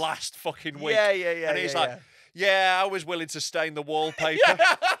like last fucking week. Yeah. And he's like, I was willing to stain the wallpaper.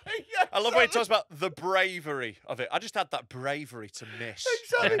 I love when he talks about the bravery of it. I just had that bravery to miss.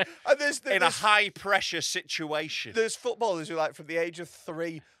 Exactly. And In a high-pressure situation. There's footballers who, like, from the age of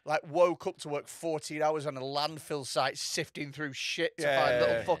 3, like, woke up to work 14 hours on a landfill site, sifting through shit to find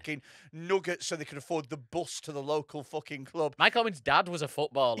little fucking nuggets so they could afford the bus to the local fucking club. Mike Owen's dad was a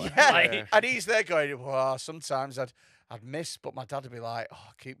footballer. Yeah. Like, And he's there going, well, sometimes I'd miss, but my dad would be like, oh,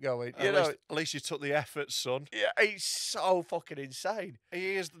 keep going. At least you took the effort, son. Yeah, he's so fucking insane.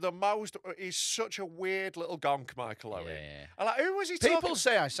 He's such a weird little gonk, Michael Owen. Yeah. I'm like, who was he People talking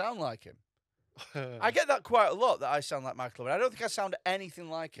say I sound like him. I get that quite a lot, that I sound like Michael Owen. I don't think I sound anything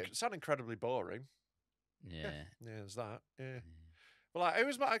like him. You sound incredibly boring. Yeah. Yeah, there's that. Yeah. Well, like, who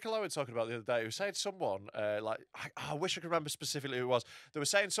was Michael Owen talking about the other day? He was saying someone, I wish I could remember specifically who it was. They were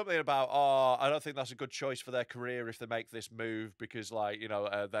saying something about, I don't think that's a good choice for their career if they make this move because, then,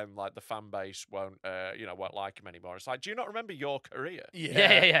 the fan base won't like him anymore. It's like, do you not remember your career?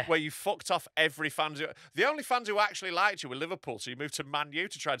 Yeah. Where you fucked off every fan. The only fans who actually liked you were Liverpool, so you moved to Man U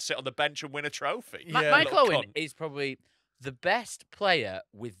to try and sit on the bench and win a trophy. Michael Little Owen cunt. is probably the best player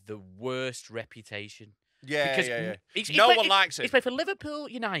with the worst reputation. Yeah, because yeah. He's No played- one likes him. He's played for Liverpool,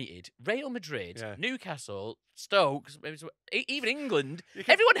 United, Real Madrid, Yeah. Newcastle, Stoke, even England. You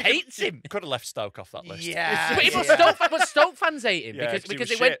can- Everyone you can- hates you him. Could have left Stoke off that list. Yeah. But, Yeah. but Stoke fans hate him Yeah, 'cause he because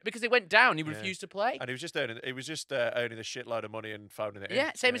was they went shit. because they went down. He Yeah. refused to play. And he was just earning the shitload of money and phoning it in.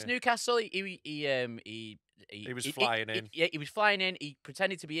 Yeah, same as Newcastle. He was flying in. He was flying in. He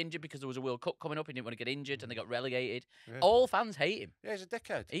pretended to be injured because there was a World Cup coming up. He didn't want to get injured, and they got relegated. Yeah. All fans hate him. Yeah, he's a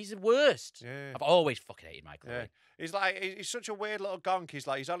dickhead. He's the worst. Yeah. I've always fucking hated Michael. Yeah. Owen. He's such a weird little gonk.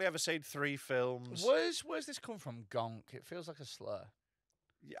 He's only ever seen 3 films. Where's this come from? Gonk. It feels like a slur.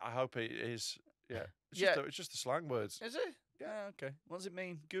 Yeah, I hope it is. Yeah. Yeah. It's just the slang words. Is it? Yeah. Okay. What does it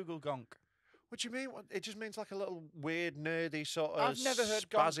mean? Google gonk. What do you mean? It just means like a little weird, nerdy sort of I've never heard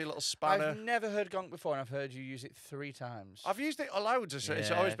spazzy gonk. little spanner. I've never heard gonk before, and I've heard you use it 3 times. I've used it loads. It's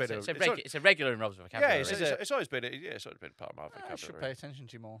Yeah, always been it's a regular in Rob's yeah, vocabulary. it's always been part of my I vocabulary. should pay attention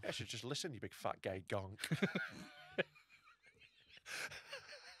to you more. Yeah, I should just listen, you big fat gay gonk.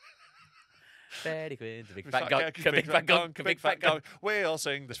 Freddy Quinne's a big Big fat gonk, a big fat gonk, a big fat gonk. We all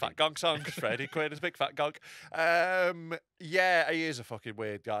sing this fat gonk song because Freddy Quinne is a big fat gonk. Yeah, he is a fucking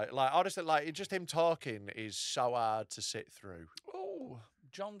weird guy. Like honestly, like just him talking is so hard to sit through. Oh,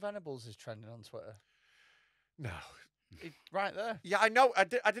 John Venables is trending on Twitter. No. Right there. Yeah, I know. I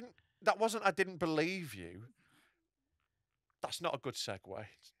didn't. That wasn't. I didn't believe you. That's not a good segue.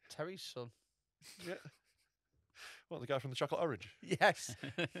 Terry's son. Yeah. What, the guy from the Chocolate Orange? Yes.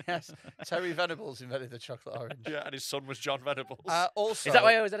 Yes. Terry Venables invented the chocolate orange. Yeah, and his son was John Venables. Also, Is that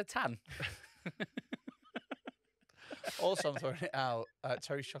why I always had a tan? also, I'm throwing it out.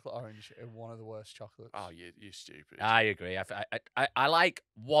 Terry's chocolate orange is one of the worst chocolates. Oh, you stupid. I agree. I like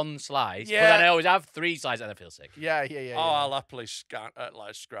one slice, but Yeah. then I always have 3 slices and I feel sick. Yeah. Oh, I'll happily scrat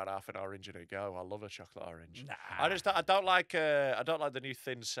half an orange in a go. I love a chocolate orange. Nah. I don't like the new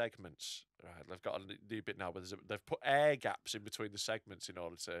thin segments. Right, they've got a new bit now, where they've put air gaps in between the segments in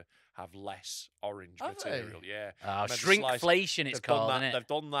order to have less orange Have they? material. Yeah. Oh, And then the slice- shrinkflation it's they've done called, that. isn't it? They've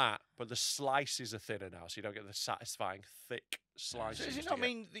done that, but the slices are thinner now, so you don't get the satisfying thick So slices. does it you not get.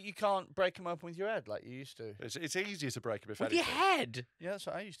 mean that you can't break them open with your head like you used to? It's easier to break them if With your anything. head? Yeah, that's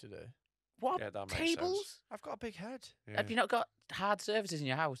what I used to do. What? Yeah, that makes sense. Tables? I've got a big head. Yeah. Have you not got hard surfaces in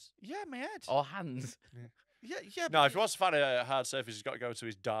your house? Yeah, my head. Or hands? Yeah. No, if he wants to find a hard surface, he's got to go to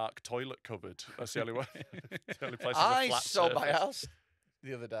his dark toilet cupboard. That's the only way. The only place with a I flat sold my surface. house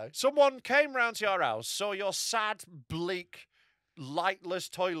the other day. Someone came round to your house, saw your sad, bleak, lightless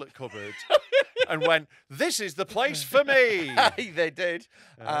toilet cupboard, and went, "This is the place for me." They did.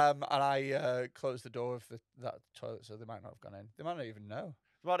 Uh-huh. And I closed the door of that toilet, so they might not have gone in. They might not even know.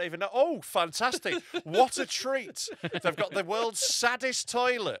 Might even know. Oh, fantastic! What a treat! They've got the world's saddest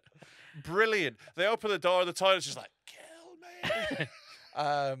toilet. Brilliant. They open the door, and the toilet's just like, "Kill me."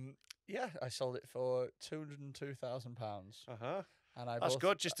 Yeah, I sold it for £202,000. Uh-huh. And I That's bought,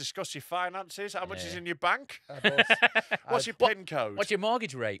 good. Just discuss your finances. How much is Yeah. in your bank? I bought, What's your PIN code? What's your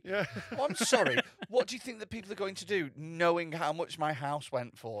mortgage rate? Yeah. Oh, I'm sorry. What do you think that people are going to do, knowing how much my house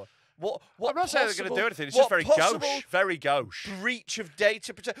went for? What I'm not saying they're going to do possible- anything. It's just what very possible gauche. Very gauche. breach of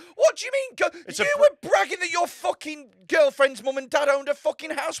data protection. What do you mean? It's a You br- were bragging that your fucking girlfriend's mum and dad owned a fucking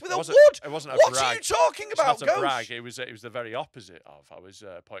house with a wasn't- wood. it wasn't a What brag. are you talking about, It's not a Ghost? brag. It was the very opposite of. I was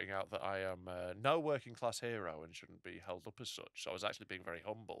pointing out that I am no working class hero and shouldn't be held up as such. So I was actually being very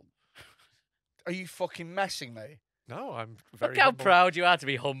humble. Are you fucking messing me? No, I'm very Look how humble. proud you are to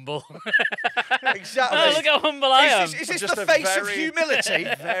be humble. Exactly. Oh, look how humble I am. Is this just the a face of very- humility?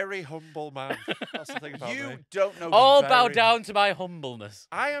 Very humble man. That's the thing about You me. don't know. All bow very- down to my humbleness.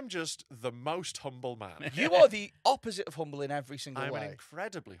 I am just the most humble man. You are the opposite of humble in every single I'm way. an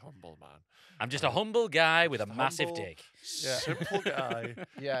incredibly humble man. I'm just a humble guy with a Just massive humble, dick. Yeah. Simple guy.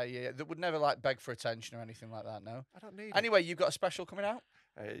 Yeah. That would never like beg for attention or anything like that. No. I don't need it. Anyway, you've got a special coming out.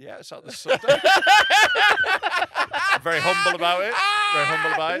 Yeah, it's out this Sunday. I'm very humble about it. Very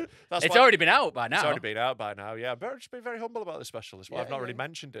humble about it. That's It's why- already been out by now. It's already been out by now, yeah. But I've just been very humble about this special. That's why Yeah, I've not really yeah.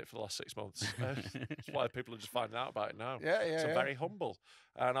 mentioned it for the last 6 months. That's why people are just finding out about it now. Yeah. So I'm very humble.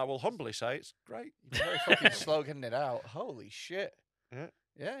 And I will humbly say it's great. You're very fucking slow getting it out. Holy shit. Yeah.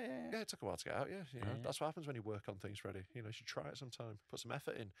 Yeah. Yeah, it took a while to get out, yeah. You know, Yeah. that's what happens when you work on things, Freddy. You know, you should try it sometime. Put some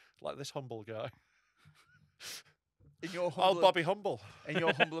effort in. Like this humble guy. In your Old humble, Bobby Humble. in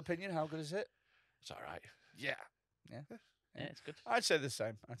your humble opinion, how good is it? It's all right. Yeah. Yeah, it's good. I'd say the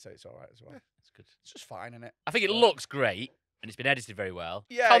same. I'd say it's all right as well. It's good. It's just fine, isn't it? I think it looks great and it's been edited very well.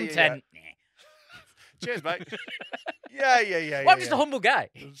 Yeah, yeah, Content. Cheers, mate. Yeah. Well, I'm just a humble guy.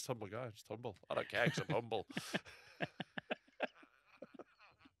 I'm just a humble guy. Just humble. I don't care because I'm humble. It's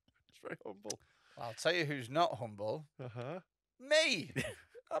very humble. I'll tell you who's not humble. Uh-huh. Me.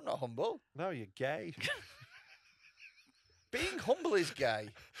 I'm not humble. No, you're gay. Being humble is gay.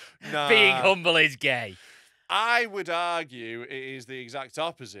 Nah. Being humble is gay. I would argue it is the exact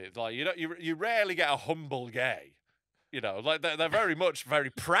opposite. Like you rarely get a humble gay. You know, like they're very much very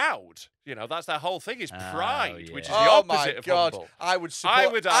proud. You know, that's their whole thing is pride, which is the Oh my opposite of God. humble. I would support. I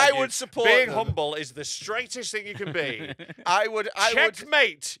would argue I would support being them. humble is the straightest thing you can be. I would.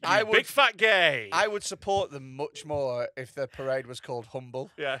 Checkmate, you I would- big fat gay. I would support them much more if their parade was called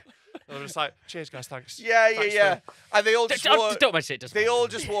humble. Yeah. I'm just like, cheers, guys, thanks. Yeah. Thanks And they all just wore. Don't mention it. They all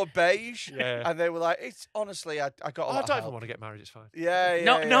just wore beige. Yeah. And they were like, "It's honestly, I got a Oh, lot I of don't even help." want to get married. It's fine. Yeah.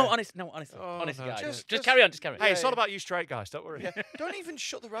 No, honestly, Oh, honestly, no. guys. Just Carry on, just carry on. Hey, it's all yeah. about you straight guys. Don't worry. Yeah. Don't even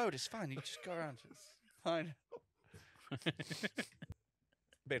shut the road. It's fine. You just go around. It's fine.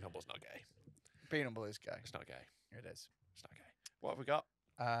 Being humble's not gay. Being humble is gay. It's not gay. It is. It's not gay. What have we got?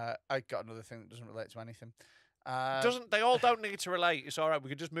 I got another thing that doesn't relate to anything. They all don't need to relate. It's all right. We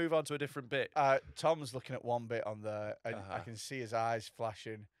can just move on to a different bit. Tom's looking at one bit on there, and I Uh-huh. can see his eyes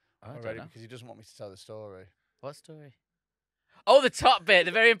flashing I don't already know. because he doesn't want me to tell the story. What story? Oh, the top bit,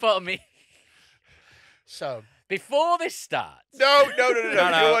 the very important me. So Before this starts. no. No, no. You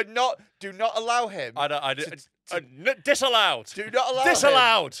are not. Do not allow him. Disallowed. Do not allow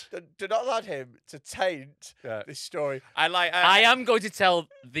Disallowed. him. Do not allow him to taint Yeah. this story. I like. I am going to tell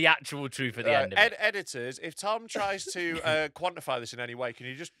the actual truth at the end of it. Editors, if Tom tries to quantify this in any way, can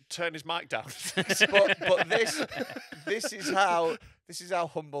you just turn his mic down? But this is how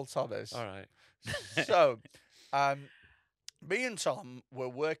humble Tom is. All right. So, me and Tom were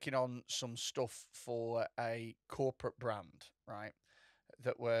working on some stuff for a corporate brand, right?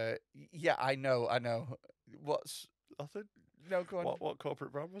 That were, I know. What's Nothing. no, go on. What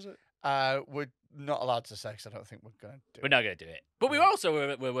corporate brand was it? We're not allowed to say because I don't think we're going to do We're it. not going to do it. But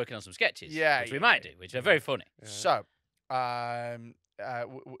we're working on some sketches. Yeah, Which we yeah, might do, which are very funny. Yeah. So,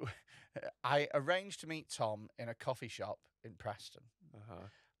 I arranged to meet Tom in a coffee shop in Preston, Uh-huh.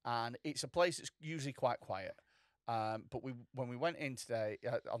 and it's a place that's usually quite quiet. But when we went in today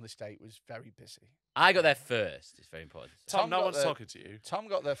on this date, it was very busy. I got there first. It's very important. Tom, no got one's the- talking to you. Tom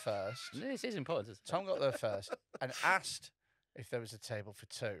got there first. This is important. Tom got there first and asked if there was a table for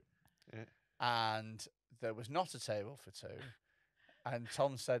two. Yeah. And there was not a table for two. And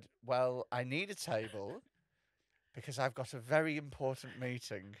Tom said, "Well, I need a table because I've got a very important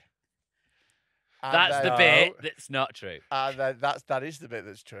meeting." And That's the then- bit that's not true. And then that is the bit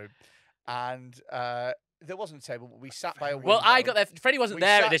that's true. And there wasn't a table, but we sat by a window. Well, I got there. Freddie wasn't We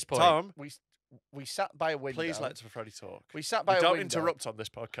there sat- at this point. Tom, We sat by a window. please let Freddie talk. We sat by We a don't window. interrupt on this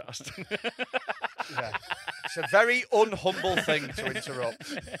podcast. Yeah. It's a very unhumble thing to interrupt.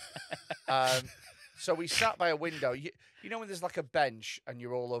 So we sat by a window. You know when there's like a bench and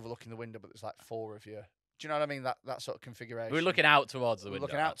you're all overlooking the window, but there's like four of you. Do you know what I mean? That sort of configuration. We were looking out towards the We were window.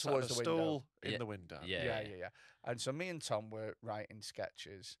 looking out Outside towards the the window. stool in Yeah. the window. Yeah. Yeah. And so me and Tom were writing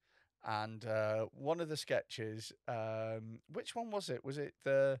sketches, and one of the sketches, which one was it? Was it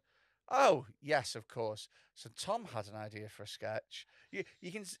the? Oh yes, of course. So Tom had an idea for a sketch.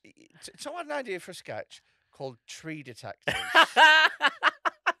 You can. Tom had an idea for a sketch called Tree Detective.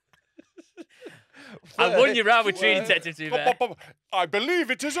 I won you round with Tree Where- Detective too bad. I believe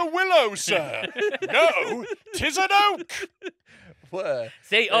it is a willow, sir. No, 'tis an oak. Were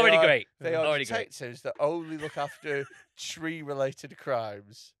See, already great. They are Already great. detectives that only look after tree-related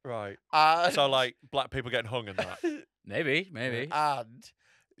crimes. Right. And, So, like, black people getting hung and that. Maybe. and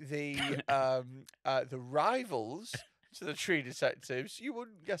the rivals to the tree detectives, you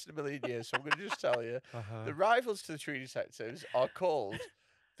wouldn't guess in a million years, so I'm going to just tell you. Uh-huh. The rivals to the tree detectives are called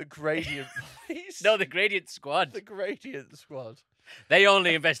the Gradient Police. No, the Gradient Squad. The Gradient Squad. They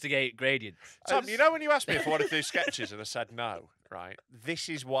only investigate gradients. Tom, you know when you asked me if I wanted to do sketches and I said no, right? This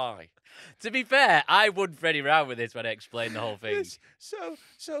is why. To be fair, I won Freddie round with this when I explained the whole thing. Yes, So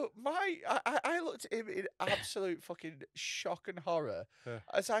I looked at him in absolute fucking shock and horror Yeah.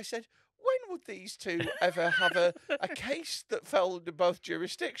 as I said, when would these two ever have a case that fell under both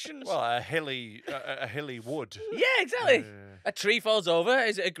jurisdictions? Well, a hilly wood. Yeah, exactly. Yeah. A tree falls over.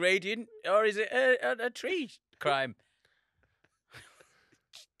 Is it a gradient or is it a tree crime?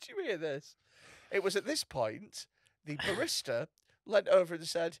 Do you hear this? It was at this point the barista leant over and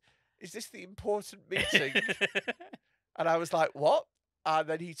said, "Is this the important meeting?" And I was like, "What?" And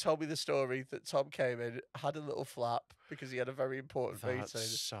then he told me the story that Tom came in, had a little flap because he had a very important That's meeting.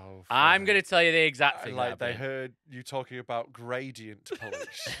 so funny. I'm going to tell you the exact thing. Like, that they happened. heard you talking about gradient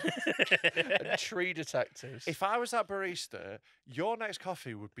police. And tree detectives. If I was that barista, your next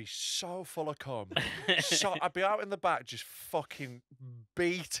coffee would be so full of cum. So I'd be out in the back just fucking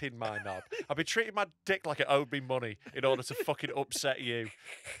beating my knob. I'd be treating my dick like it owed me money in order to fucking upset you.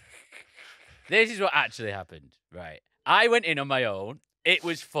 This is what actually happened, right? I went in on my own. It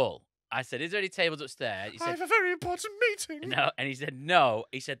was full. I said, "Is there any tables upstairs?" He I said, have a very important meeting. "No," and he said, "No."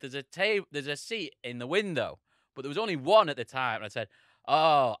 He said, "There's a seat in the window, but there was only one at the time." And I said,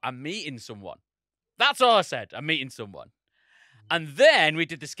 "Oh, I'm meeting someone." That's all I said. I'm meeting someone. And then we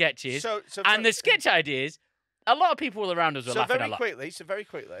did the sketches, and the sketch ideas. A lot of people around us were laughing a lot. Very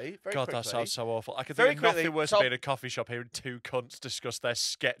quickly. God, that sounds so awful. I could Very think of nothing quickly, worse than being in a coffee shop hearing two cunts discuss their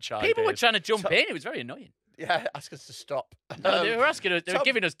sketch ideas. People were trying to jump in. It was very annoying. Yeah, ask us to stop. No, they were asking us. They were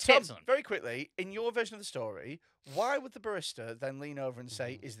giving us tips on. Very quickly, in your version of the story, why would the barista then lean over and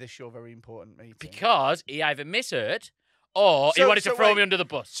say, "Is this your very important meeting?" Because he either misheard or he wanted to throw me under the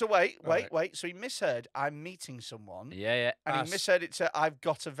bus. So wait. So he misheard, "I'm meeting someone." Yeah. And he misheard it to, "I've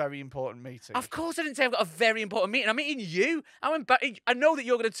got a very important meeting." Of course, I didn't say I've got a very important meeting. I'm meeting you. I know that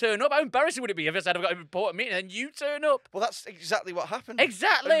you're going to turn up. How embarrassing would it be if I said I've got an important meeting and you turn up? Well, that's exactly what happened.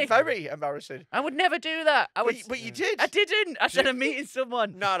 Exactly. And very embarrassing. I would never do that. But you did. I didn't. I said I'm meeting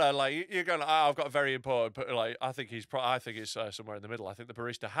someone. No, like you're going. I've got a very important, but like I think it's somewhere in the middle. I think the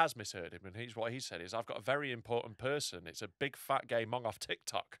barista has misheard him, and what he said is, "I've got a very important person. It's a big fat gay mong off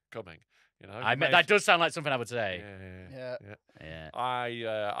TikTok coming." You know, that does sound like something I would say. Yeah.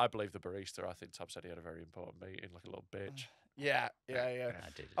 I believe the barista. I think Tom said he had a very important meeting, like a little bitch. Yeah. I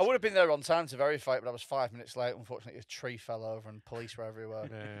did. I would have been there on time to verify it, but I was 5 minutes late. Unfortunately, a tree fell over and police were everywhere.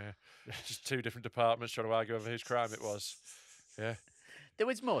 Yeah, just two different departments trying to argue over whose crime it was. Yeah. There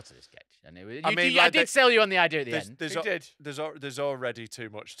was more to the sketch, and I did sell you on the idea at the end. There's already too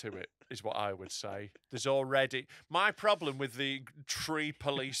much to it, is what I would say. There's already my problem with the tree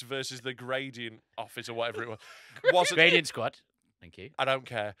police versus the gradient office or whatever it was. Wasn't Gradient squad. Thank you. I don't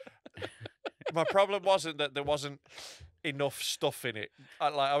care. My problem wasn't that there wasn't enough stuff in it.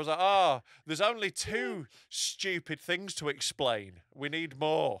 I was like, there's only two stupid things to explain. We need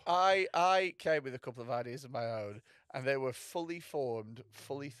more. I came with a couple of ideas of my own, and they were fully formed,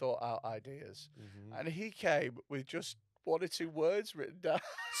 fully thought out ideas. Mm-hmm. And he came with just one or two words written down.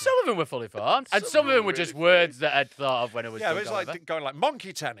 Some of them were fully formed, and some of them were just words that I'd thought of when it was. Yeah, but it's like going like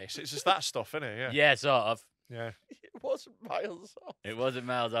monkey tennis. It's just that stuff, isn't it? Yeah. Yeah, sort of. Yeah. It wasn't miles off. It wasn't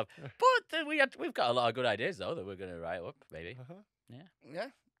miles off. But we've got a lot of good ideas, though, that we're going to write up, maybe. Uh-huh. Yeah.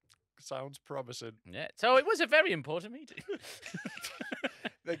 Sounds promising. Yeah. So it was a very important meeting.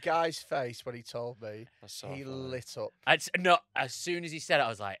 The guy's face when he told me, he lit up. As soon as he said it, I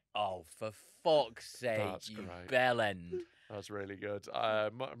was like, oh, for fuck's sake, That's you great. bellend. That's really good.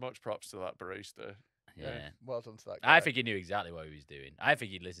 Much props to that barista. Yeah. Well done to that guy. I think he knew exactly what he was doing. I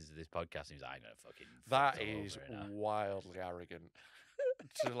think he'd listened to this podcast and he was like, I'm going to fucking... That fuck is over it now." wildly arrogant.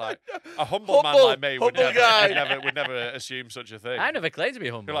 So like a humble man like me would never assume such a thing. I never claimed to be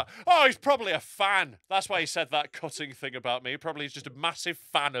humble. You're like, oh, he's probably a fan. That's why he said that cutting thing about me. Probably he's just a massive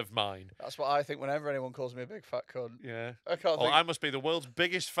fan of mine. That's what I think whenever anyone calls me a big fat cunt. Yeah. I can't think... I must be the world's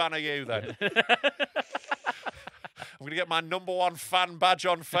biggest fan of you then. I'm going to get my #1 fan badge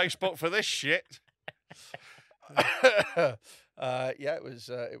on Facebook for this shit. Yeah, it was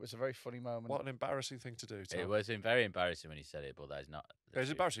a very funny moment. What an embarrassing thing to do, Tom. It was very embarrassing when he said it, but that is not... It was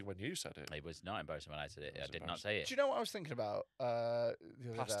embarrassing when you said it. It was not embarrassing when I said it. I did not say it. Do you know what I was thinking about the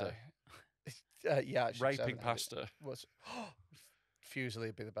other Pasta. day? Yeah, actually, Raping pasta. Was Fuseli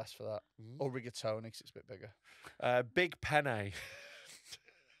would be the best for that. Or rigatoni, because it's a bit bigger. Big penne.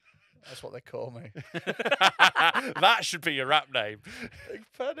 That's what they call me. That should be your rap name. Big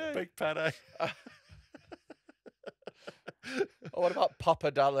penne. Big penne. Oh, what about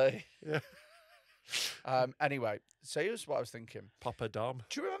Papa Dali? Yeah. Anyway, so here's what I was thinking. Papa Dom.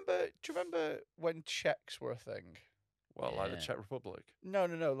 Do you remember when checks were a thing? Well, like the Czech Republic. No.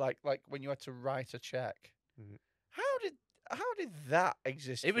 Like when you had to write a check. Mm-hmm. How did that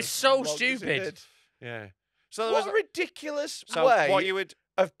exist? It was for so as long as it stupid. did? Yeah. So there What was a ridiculous so way what you would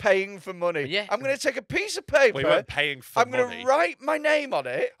of paying for money. Yeah. I'm going to take a piece of paper. we weren't paying for I'm money. going to write my name on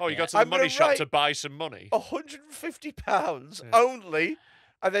it. Oh, you got to I'm the money gonna shop write to buy some money. £150 only,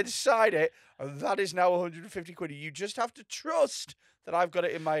 and then sign it, and that is now 150 quid. You just have to trust that I've got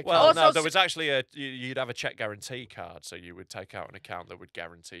it in my account. Well, Also, no, there was actually you'd have a check guarantee card, so you would take out an account that would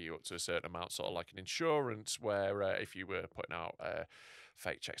guarantee you up to a certain amount, sort of like an insurance, where if you were putting out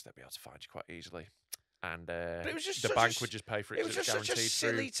fake checks, they'd be able to find you quite easily. and it was just the such bank a would just pay for it. It was 'cause just such a guaranteed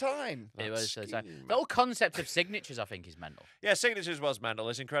silly through time. It that was scheme. the whole concept of signatures. I think is mental, Yeah, signatures was mental.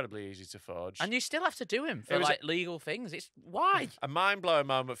 It's incredibly easy to forge. and you still have to do them for was like legal things. It's why. A mind-blowing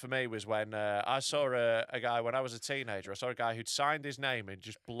moment for me was when I saw a guy when I was a teenager. I saw a guy who'd signed his name in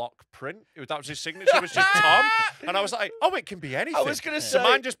just block print. That was his signature. Was just Tom, and I was like, "Oh, it can be anything." I was gonna so say-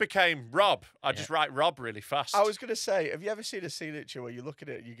 mine just became Rob. I just write Rob really fast. I was going to say, have you ever seen a signature where you look at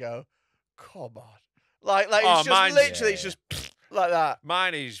it and you go, come on. Like Oh, it's just mine's- literally, it's just like that.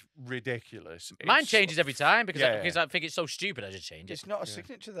 Mine is ridiculous. Mine It's- changes every time because Yeah, I think it's so stupid. I just change it. It's not a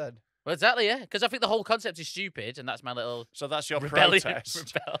signature then. Well, exactly, yeah. Because I think the whole concept is stupid, and that's my little So that's your rebellion.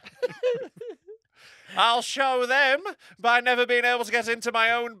 protest. Rebel. I'll show them by never being able to get into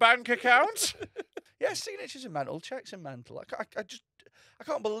my own bank account. Yeah, signatures are mental, checks are mental. I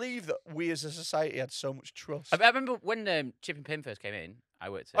can't believe that we as a society had so much trust. I remember when Chip and Pin first came in. I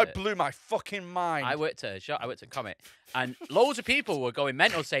worked. It blew my fucking mind. I worked at a shop. I worked at Comet, and loads of people were going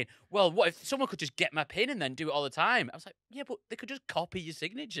mental, saying, "Well, what if someone could just get my pin and then do it all the time?" I was like, "Yeah, but they could just copy your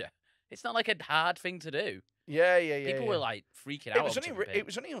signature. It's not like a hard thing to do." Yeah. People were like freaking out. It was over Chip and Pin. it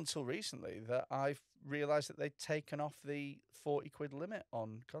was only until recently that I realised that they'd taken off the 40 quid limit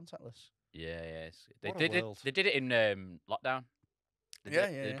on contactless. Yeah. They What a did it. world. They did it in lockdown. They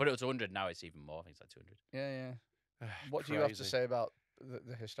Yeah. put it up to 100. Now it's even more. I think it's like 200. Yeah. What do you have to Crazy. say about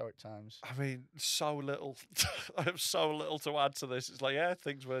the historic times? I mean, so little. I have so little to add to this. It's like, yeah,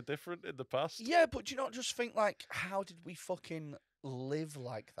 things were different in the past. Yeah, but do you not just think like, how did we fucking live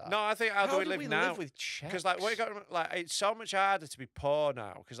like that? No, I think how do we did live now? live with checks? Because like we got like it's so much harder to be poor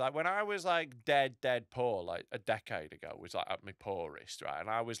now. Because like when I was like dead poor, like a decade ago, was like at my poorest, right? And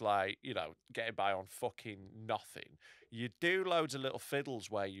I was like, getting by on fucking nothing. You do loads of little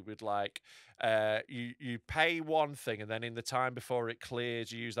fiddles where you would like, you pay one thing and then in the time before it clears,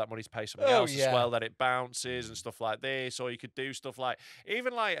 you use that money to pay something else as well. Then it bounces and stuff like this. Or you could do stuff like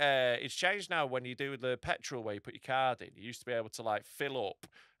even like it's changed now when you do the petrol where you put your card in. You used to be able to like fill up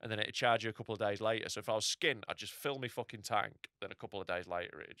and then it'd charge you a couple of days later. So if I was skint, I'd just fill my fucking tank. Then a couple of days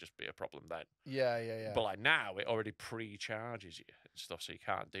later, it'd just be a problem then. Yeah. But like now, it already pre-charges you and stuff, so you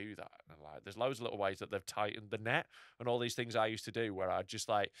can't do that. And like, there's loads of little ways that they've tightened the net and all these things I used to do where I'd just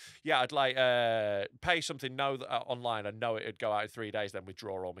like, I'd like pay something, know that online, I know it'd go out in 3 days, then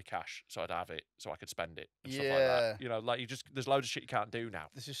withdraw all my cash, so I'd have it, so I could spend it and stuff like that. Like there's loads of shit you can't do now.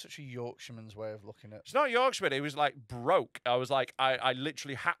 This is such a Yorkshireman's way of looking at. It's not Yorkshireman. It was like broke. I was like, I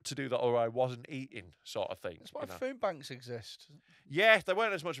literally had to do that or I wasn't eating, sort of thing. That's why food banks exist. Yeah, they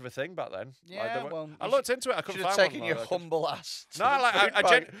weren't as much of a thing back then. Yeah, I looked into it. I couldn't should have find taken one. your humble ass. To No, the like, food I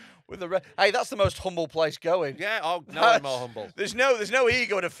bank with the hey, that's the most humble place going. Yeah, oh, no, I'm more humble. There's no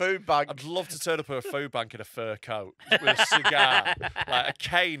ego in a food bank. I'd love to turn up at a food bank in a fur coat with a cigar, like a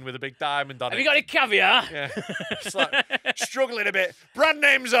cane with a big diamond on Have it. you got any caviar? Yeah, it's like struggling a bit. Brand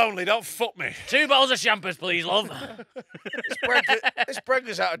names only. Don't fuck me. 2 bottles of champers, please, love. This bread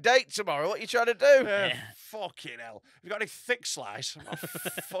goes out of date tomorrow. What are you trying to do? Yeah. Fucking hell. Have you got any thick slice? I'm a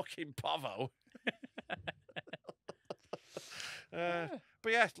fucking pavo.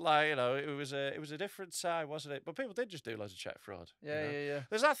 But yeah, like it was a different time, wasn't it? But people did just do loads of check fraud. Yeah.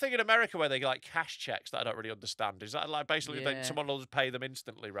 There's that thing in America where they get like cash checks that I don't really understand. Is that like basically Yeah. someone will just pay them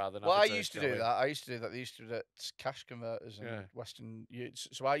instantly rather than? Well, I having used to go do in? that. They used to do that at cash converters in Yeah. Western.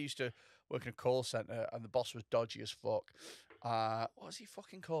 So I used to work in a call center, and the boss was dodgy as fuck. What was he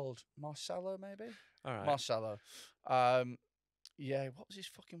fucking called? Marcelo, maybe. All right. Marcelo. Yeah. What was his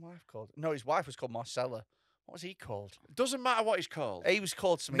fucking wife called? No, his wife was called Marcella. What was he called? Doesn't matter what he's called. He was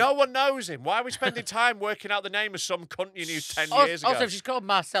called something. No one knows him. Why are we spending time working out the name of some cunt you knew 10 years ago? Also, if she's called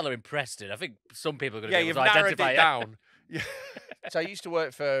Marcella in Preston, I think some people are going to Yeah, be you've able to narrowed identify it her. down. Yeah. So I used to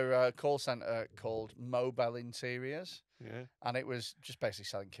work for a call center called Mobile Interiors, Yeah. and it was just basically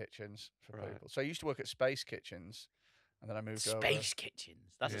selling kitchens for Right. people. So I used to work at Space Kitchens, and then I moved over. Space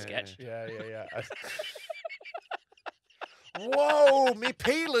kitchens. That's a Yeah. sketch. Yeah. Whoa, me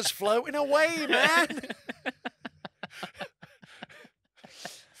peeler's floating away, man.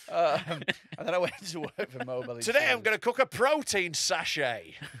 And then I went to work for Mobile. Today I'm going to cook a protein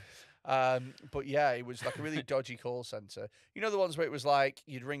sachet. But yeah, it was like a really dodgy call center. You know the ones where it was like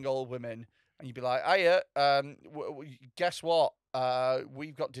you'd ring old women and you'd be like, "Hiya, guess what?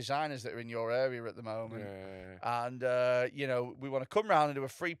 We've got designers that are in your area at the moment, and we want to come round and do a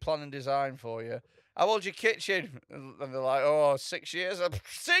free plan and design for you. How old's your kitchen?" And they're like, "Oh, 6 years."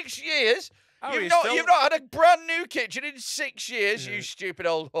 6 years? Oh, You've he's not still- you've not had a brand new kitchen in 6 years, you stupid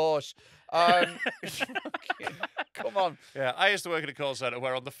old horse. Come on. Yeah, I used to work in a call centre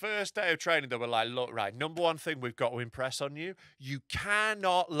where on the first day of training they were like, look, right, number one thing we've got to impress on you, you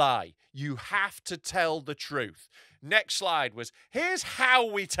cannot lie. You have to tell the truth. Next slide was, here's how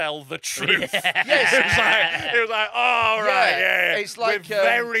we tell the truth. Yes. It was like, oh, right, yeah. It's like, we're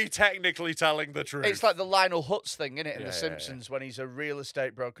very technically telling the truth. It's like the Lionel Hutz thing, isn't it, in Yeah, The yeah, Simpsons, when he's a real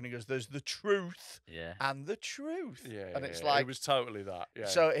estate broker and he goes, there's the truth Yeah. and the truth. yeah, and it's yeah, like, it was totally that. Yeah.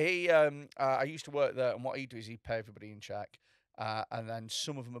 so he, I used to work there, and what he'd do is he'd pay everybody in check, and then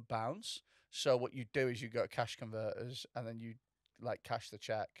some of them would bounce. So what you do is you go to cash converters, and then you like cash the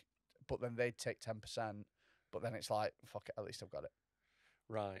check, but then they'd take 10%. But then it's like, fuck it, at least I've got it.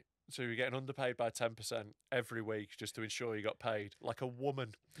 Right. So you're getting underpaid by 10% every week just to ensure you got paid like a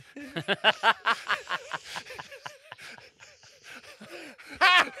woman.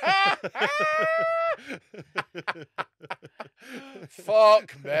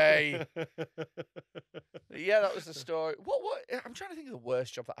 Fuck me. Yeah, that was the story. What? I'm trying to think of the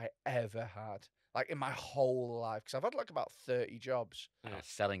worst job that I ever had, like in my whole life, because I've had like about 30 jobs. Oh,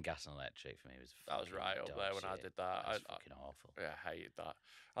 selling gas and electric for me was. That was right up there when I did that. That was I fucking awful. Yeah, I hated that.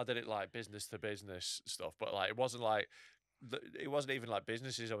 I did it like business to business stuff, but like it wasn't like it wasn't even like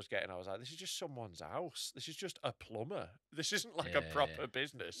businesses I was getting. I was like, this is just someone's house. This is just a plumber. This isn't like a Yeah, proper yeah.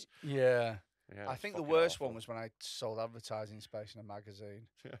 business. Yeah. Yeah, I it's think the fucking worst awful. one was when I sold advertising space in a magazine.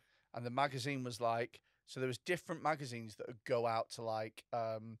 Yeah. And the magazine was like, so there was different magazines that would go out to like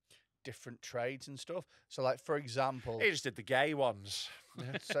different trades and stuff. So like, for example, He just did the gay ones.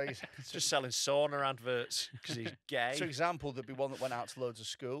 so, Just selling sauna adverts because he's gay. for example, there'd be one that went out to loads of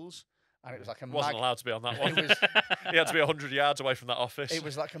schools, and it was like a Wasn't allowed to be on that one. It was, He had to be 100 yards away from that office. it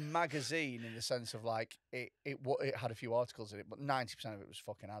was like a magazine in the sense of like it had a few articles in it, but 90% of it was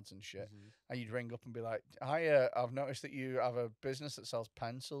fucking ads and shit. Mhm. And you'd ring up and be like, "Hi, I've noticed that you have a business that sells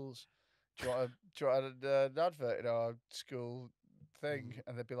pencils. Do you want an advert in our school thing?"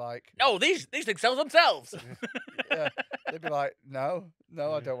 And they'd be like, No, these things sell themselves. yeah. They'd be like, no, I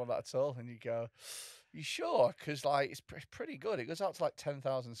Yeah. don't want that at all. And you go, you sure? Because like it's pretty good. It goes out to like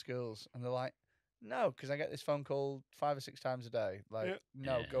 10,000 schools, and they're like, no, because I get this phone call 5 or 6 times a day. Like, Yeah.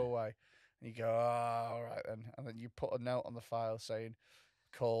 no, Yeah. go away. And you go, oh, all right then. And then you put a note on the file saying,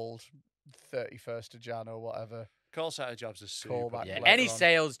 called 31st of Jan or whatever. Call centre jobs are super. Call back Yeah, later any on.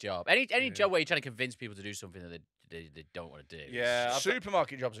 sales job, any Yeah. job where you're trying to convince people to do something that they don't want to do. Yeah, I've got-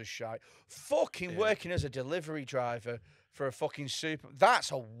 Supermarket jobs are shite. Fucking Yeah. working as a delivery driver for a fucking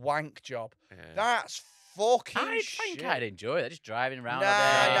that's a wank job. Yeah. That's fucking I shit. think I'd enjoy that. Just driving around Nah,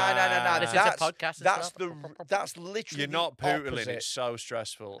 all day. nah. Listen to podcasts and That's stuff. that's literally You're not the pootling. opposite. It's so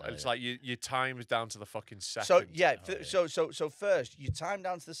stressful. Oh, it's yeah. like your time is down to the fucking second. So yeah, Oh, yeah. so first you time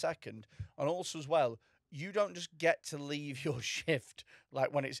down to the second, and also as well, you don't just get to leave your shift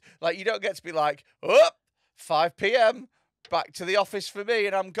like when it's like you don't get to be like, up 5 p.m. back to the office for me,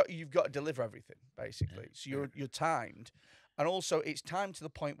 and you've got to deliver everything basically. So you're timed, and also it's timed to the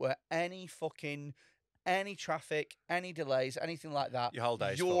point where any traffic, any delays, anything like that, Your whole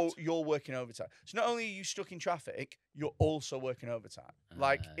day's you're working overtime. So not only are you stuck in traffic, you're also working overtime.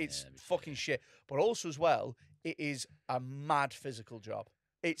 Like it's yeah, fucking shit. But also as well, it is a mad physical job.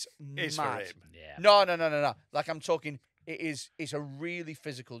 It's It's for mad. him. Yeah. No. Like I'm talking, it's a really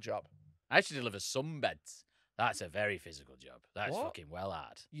physical job. I used to deliver sunbeds. That's a very physical job. That's What? fucking well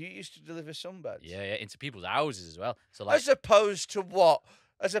hard. You used to deliver sunbeds. Yeah, into people's houses as well. So like As opposed to what?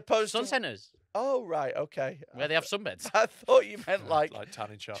 As opposed sun to centres Oh right, okay. where they have sunbeds. I thought you meant like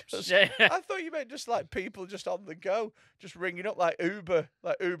tanning shops. just- Yeah. I thought you meant just like people just on the go, just ringing up like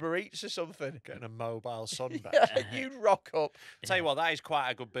Uber Eats or something. Getting a mobile sunbed. Yeah, you'd rock up. Tell you what, that is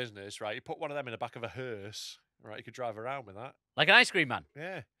quite a good business, right? You put one of them in the back of a hearse, right? You could drive around with that. Like an ice cream man.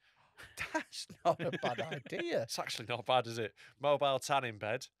 Yeah, That's not a bad idea. it's actually not bad, is it? Mobile tanning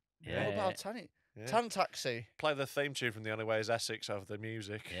bed. Yeah. What about tanning? Yeah. Tan taxi. Play the theme tune from The Only Way Is Essex over the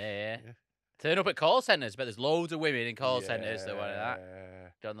music. Yeah. Yeah. Turn up at call centres, but there's loads of women in call centres that want that Yeah.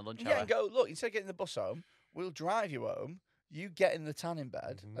 during the lunch Yeah, hour. and go, look, instead of getting the bus home, we'll drive you home, you get in the tanning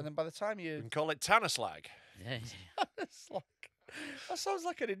bed, Mhm. and then by the time We you can call it Tanner Slag. Yeah. it's like that sounds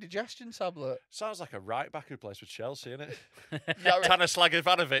like an indigestion tablet. Sounds like a right back who plays for Chelsea, innit? Yeah, right. Tanner Slag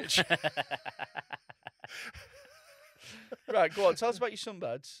Ivanovic. Right, go on, tell us about your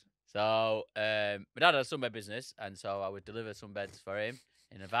sunbeds. So my dad had a sunbed business, and so I would deliver sunbeds for him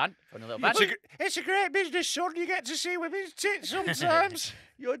in a van, in a little van. It's a great business, son. You get to see women's tits sometimes.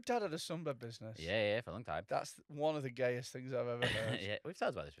 Your dad had a sunbed business. Yeah, for a long time. That's one of the gayest things I've ever heard. Yeah, we've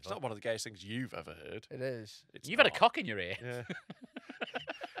talked about this It's before. not one of the gayest things you've ever heard. It is. It's You've had a not. cock in your ear. Yeah.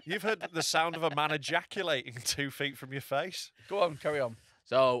 You've heard the sound of a man ejaculating 2 feet from your face. Go on, carry on.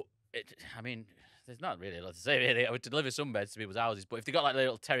 So, I mean, there's not really a lot to say, really. I would deliver some beds to people's houses, but if they've got like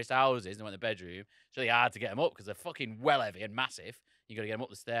little terraced houses and they want the bedroom, it's really hard to get them up because they're fucking well heavy and massive. You got to get them up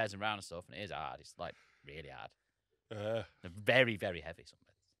the stairs and round and stuff, and it is hard. It's like really hard. They're very, very heavy, some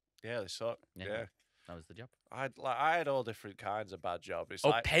beds. Yeah, they suck. Yeah. That was the job. I had all different kinds of bad jobs. It's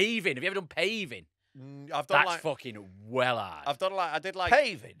paving. Have you ever done paving? I've done That's fucking well hard. I did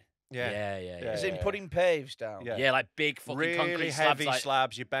Paving. Yeah. As in putting paves down. Yeah, like big fucking really concrete heavy slabs.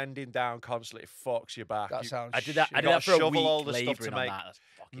 slabs. You're bending down constantly. It fucks your back. That sounds. I did that. I You did gotta that for a shovel week. all the stuff labouring to on make- that. That's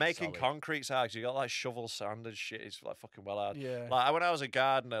fucking Making solid. concrete's hard. You got like shovel sand and shit. It's like fucking well hard. Yeah. Like when I was a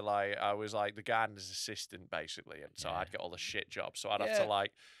gardener, like I was like the gardener's assistant basically, and so Yeah. I'd get all the shit jobs. So I'd have Yeah. to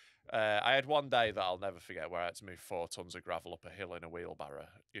like. I had one day that I'll never forget where I had to move 4 tons of gravel up a hill in a wheelbarrow.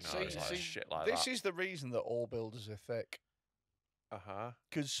 You know, it's like shit like this that. is the reason that all builders are thick. Uh-huh.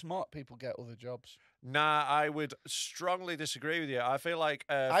 Because smart people get other jobs. Nah, I would strongly disagree with you. I feel like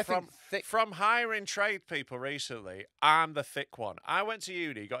I think thick. from hiring trade people recently, I'm the thick one. I went to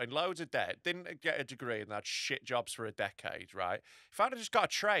uni, got in loads of debt, didn't get a degree, and had shit jobs for a decade, right? If I'd have just got a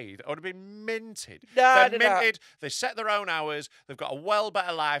trade, I would have been minted. They're minted. They set their own hours. They've got a well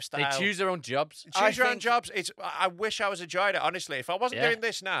better lifestyle. They choose their own jobs. Choose your own jobs. I wish I was enjoying it, honestly. If I wasn't Yeah. doing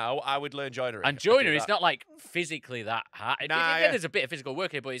this now, I would learn joinery. And I'd do joinery is that. not like physically that hard. Nah, Yeah, there's a bit of physical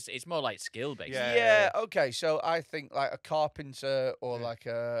work here, but it's more like skill based. Yeah. Okay, so I think like a carpenter or like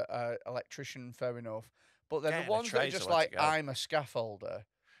a electrician, fair enough. But then Getting the a ones that are trade's just the way to like, go. I'm a scaffolder.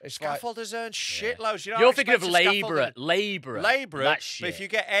 It's like, Scaffolders earn shitloads. You know You're how thinking of expensive scaffolding- labourer. Labourer, That but shit. if you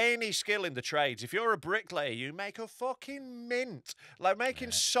get any skill in the trades, if you're a bricklayer, you make a fucking mint. Like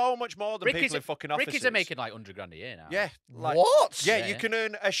making so much more than people in fucking offices. Brickies are making like 100 grand a year now. Yeah. Like, what? Yeah, Yeah, you yeah. can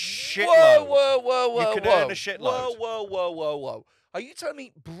earn a shitload. Whoa. You can earn a shitload. Whoa. Are you telling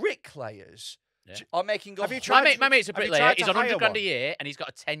me bricklayers are making Have you a tried My mate's a have you bricklayer. tried He's to on 100 hire grand a one? year, and he's got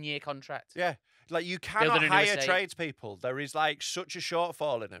a 10-year contract. Yeah. Like you Building cannot a new hire estate. tradespeople. There is like such a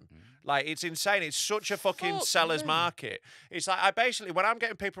shortfall in them. Like it's insane. It's such a fucking Fuck seller's me. market. It's like I basically when I'm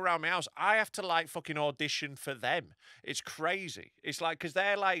getting people around my house, I have to like fucking audition for them. It's crazy. It's like because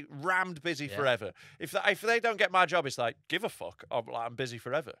they're like rammed busy forever. If they don't get my job, it's like give a fuck. I'm busy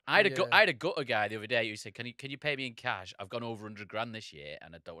forever. I had a gutter guy the other day who said, "Can you pay me in cash? I've gone over 100 grand this year,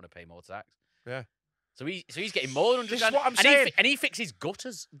 and I don't want to pay more tax." Yeah. So he's getting more than 100 This is grand. what I'm and saying. and he fixes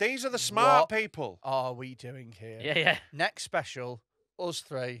gutters. These are the smart What people. are we doing here? Yeah. Next special, us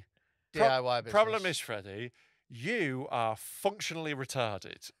three, Pro- DIY business. Problem is, Freddie, you are functionally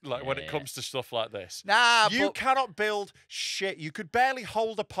retarded. Like when it comes to stuff like this. Nah, You but cannot build shit. You could barely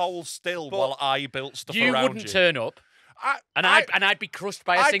hold a pole still while I built stuff You around wouldn't you. turn up, and I'd be crushed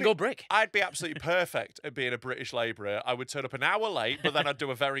by a single brick. I'd be absolutely perfect at being a British labourer. I would turn up an hour late, but then I'd do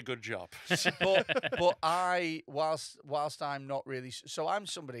a very good job. but I, whilst I'm not really, so I'm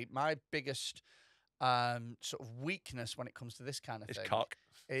somebody. My biggest sort of weakness when it comes to this kind of It's thing cock.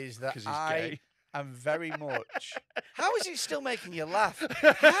 is that 'Cause he's I gay. am very much. How is it still making you laugh?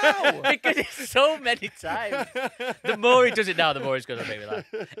 How? Because it's so many times. The more he does it now, the more he's going to make me laugh.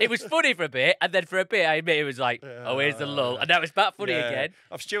 It was funny for a bit, and then for a bit, I admit it was like, oh, here's the lull. And now it's back funny Yeah. again.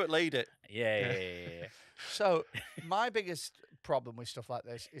 I've Stuart Lead it. Yeah. So my biggest problem with stuff like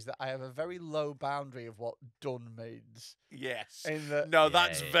this is that I have a very low boundary of what done means. Yes. In that- No,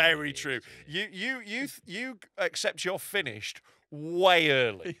 that's Yeah, very yeah, true. yeah. You accept you're finished way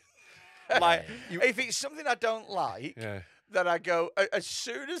early. Like you. If it's something I don't like, Yeah. then I go, as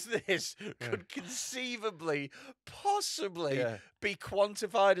soon as this could conceivably, possibly Yeah. be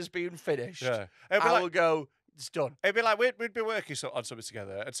quantified as being finished, Yeah. It'd be I like- will go, it's done. It'd be like we'd be working on something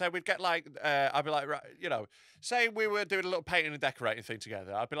together, and so we'd get like I'd be like, right, you know, say we were doing a little painting and decorating thing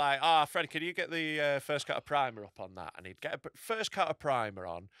together. I'd be like, Fred, can you get the first coat of primer up on that? And he'd get a first coat of primer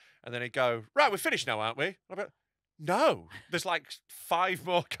on, and then he'd go, right, we're finished now, aren't we? I'd be like, no, there's like 5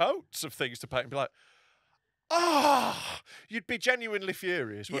 more coats of things to paint. And be like, you'd be genuinely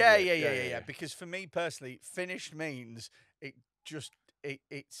furious. Yeah, wouldn't you? yeah. Because for me personally, finished means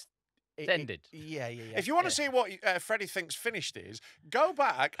it's ended. Yeah. If you want to see what Freddie thinks finished is, go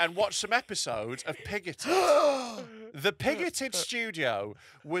back and watch some episodes of Pigoted. The Pigoted studio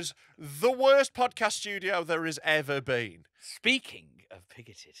was the worst podcast studio there has ever been. Speaking of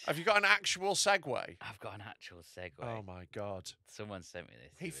Pigoted, Have you got an actual segue? I've got an actual segue. Oh my God. Someone sent me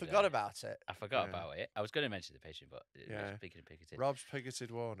this. he the other forgot day. about it. I forgot Yeah. about it. I was going to mention the patient, but Yeah. speaking of Pigoted. Rob's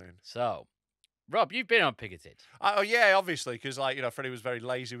Pigoted warning. So, Rob, you've been on Pigoted. Oh yeah, obviously, because like you know, Freddie was very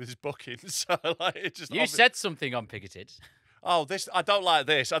lazy with his bookings. So like it just. You said something on Pigoted. Oh, this I don't like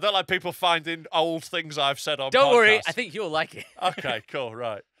this. I don't like people finding old things I've said on. Don't worry, podcasts. I think you'll like it. Okay, cool,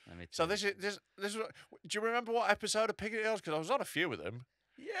 right. So this is. Do you remember what episode of Pig it was? Because I was on a few with them.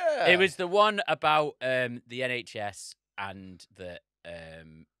 Yeah. It was the one about the NHS and the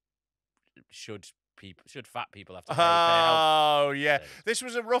should fat people have to pay for health? Oh, yeah. service? This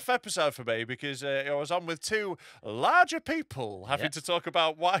was a rough episode for me because I was on with two larger people having to talk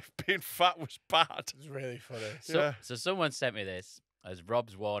about why being fat was bad. It's really funny. So someone sent me this as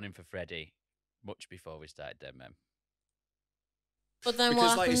Rob's warning for Freddy much before we started Dead Men. But then Because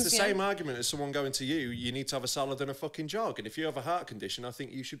what like it's happens, the yeah? same argument as someone going to you need to have a salad and a fucking jog, and if you have a heart condition, I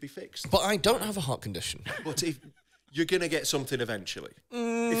think you should be fixed. But I don't have a heart condition. But if you're gonna get something eventually,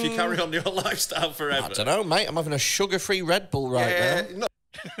 if you carry on your lifestyle forever. I don't know, mate. I'm having a sugar-free Red Bull right now. No,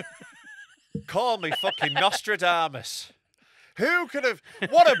 Call me fucking Nostradamus. Who could have?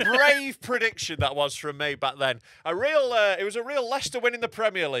 What a brave prediction that was from me back then. It was a real Leicester winning the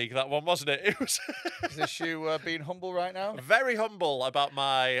Premier League. That one, wasn't it? It was Is this you being humble right now? very humble about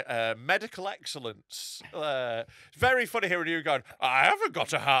my medical excellence. Very funny hearing you going, I haven't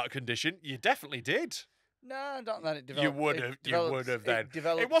got a heart condition. You definitely did. No, not that it You developed. would It have. You developed- would have then. It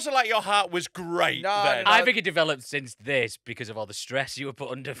developed. It wasn't like your heart was great No, then. no, I think it developed since this because of all the stress you were put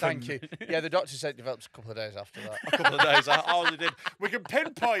under. Thank from... you. Yeah, the doctor said it developed a couple of days after that. A couple of days. Oh, they did. We can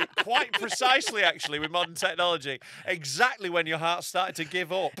pinpoint quite precisely, actually, with modern technology, exactly when your heart started to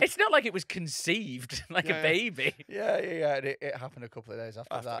give up. It's not like it was conceived like Yeah. a baby. Yeah. And it happened a couple of days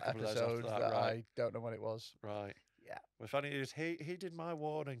after After a that couple of days after episode that, right. I don't know when it was. Right. Yeah. The funny is, he did my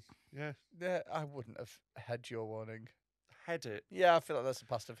warning. Yeah. Yeah, I wouldn't have had your warning. Head it. Yeah, I feel like that's the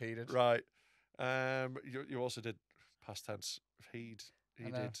past of heeded. Right. You also did past tense. He I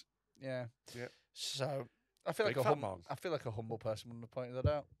know. did. Yeah. Yeah. So I feel Big like fat man. I feel like a humble person wouldn't have pointed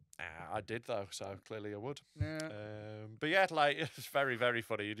that out. I did though, so clearly I would. Yeah. But yeah, like it's very, very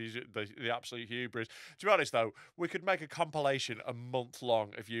funny. It is the absolute hubris. To be honest, though, we could make a compilation a month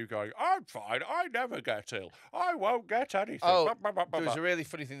long of you going, "I'm fine. I never get ill. I won't get anything." Oh, Blah, blah, blah, blah, There was blah." a really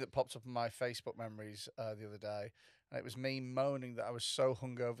funny thing that popped up in my Facebook memories the other day, and it was me moaning that I was so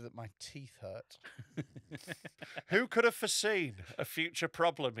hungover that my teeth hurt. Who could have foreseen a future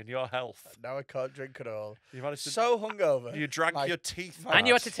problem in your health? Now I can't drink at all. You managed to. So hungover. You drank my- your teeth. And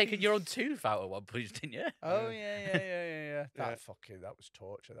you had to out. take your own tooth out at one point, didn't you? Oh yeah. Yeah. That was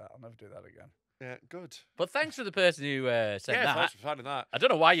torture. That I'll never do that again. Yeah, good. But thanks to the person who said Yeah, that. thanks for finding that. I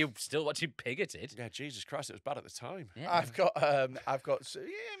don't know why you're still watching Pigoted. Yeah, Jesus Christ, it was bad at the time. Yeah. I've got. So,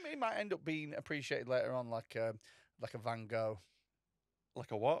 yeah, it might end up being appreciated later on, like a Van Gogh.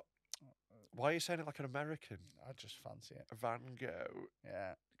 Like a what? Why are you saying it like an American? I just fancy it. A Van Gogh.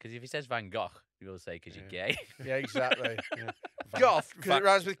 Yeah. Because if he says Van Gogh, you'll say because you're gay. Yeah, exactly. Yeah. Goth, because it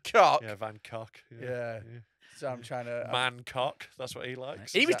rhymes with cock. Yeah, Van Cock. Yeah. So I'm trying to. Man cock. That's what he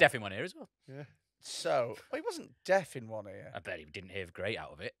likes. He was deaf in one ear as well. Yeah. So he wasn't deaf in one ear. I bet he didn't hear great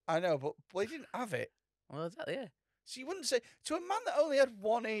out of it. I know, but he didn't have it. Well, exactly, yeah. So you wouldn't say to a man that only had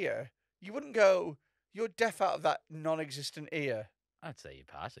one ear, you wouldn't go, "You're deaf out of that non-existent ear." I'd say you're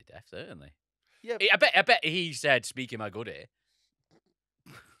partially deaf, certainly. Yeah. I bet he said, "Speak in my good ear."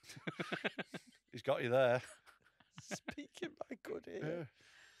 He's got you there. Speaking my good Yeah. ear.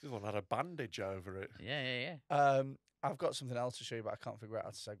 This one had a bandage over it. Yeah. I've got something else to show you, but I can't figure out how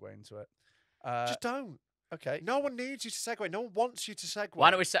to segue into it. Just don't. Okay. No one needs you to segue. No one wants you to segue.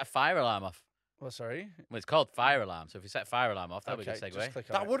 Why don't we set a fire alarm off? Well, sorry. Well, it's called fire alarm, so if we set a fire alarm off, that would be a Okay, good just segue. click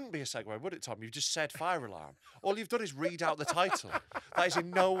on That it. wouldn't be a segue, would it, Tom? You've just said fire alarm. All you've done is read out the title. That is in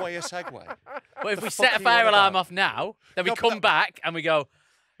no way a segue. But if The we fuck set are a you fire on alarm about? off now, then we No, but come that- back and we go,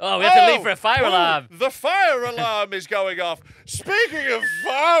 oh, we have to leave for a fire alarm. The fire alarm is going off. Speaking of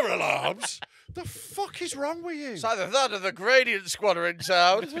fire alarms, the fuck is wrong with you? It's either that or the Gradient Squad are in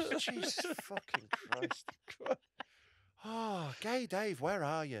town. Jesus fucking Christ. Oh, Gay Dave, where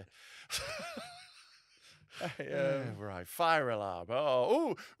are you? Yeah, right, fire alarm. Oh,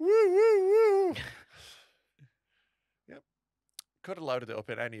 ooh, woo, woo, woo. Yep. Could have loaded it up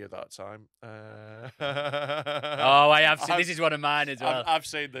in any of that time. Oh, I have seen. This is one of mine as well. I've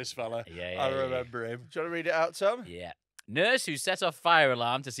seen this fella. Yeah, I yeah. remember him. Do you want to read it out, Tom? Yeah. Nurse who set off fire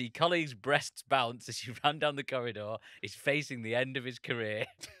alarm to see colleague's breasts bounce as she ran down the corridor is facing the end of his career.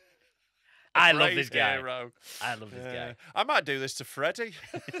 I love Brave this guy. hero. I love this Yeah. guy. I might do this to Freddie.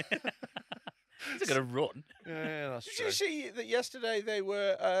 He's going to run. Yeah, that's Did true. you see that yesterday they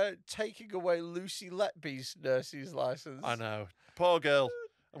were taking away Lucy Letby's nurse's license? I know. Poor girl.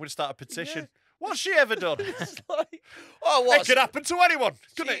 I'm going to start a petition. What's she ever done? It's like, oh, It what? could happen to anyone,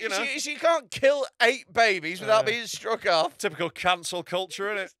 couldn't it? You know, She can't kill 8 babies without being struck off. typical cancel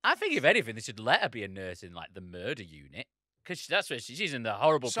culture, isn't it? I think, if anything, they should let her be a nurse in, like, the murder unit. Because that's where she's in the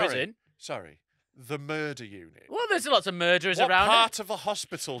horrible prison. Sorry. the murder unit. Well, there's lots of murderers What around. part of a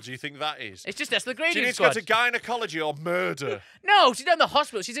hospital do you think that is? It's just that's the Do you gradient need to go squad. to gynecology or murder? No, she's not in the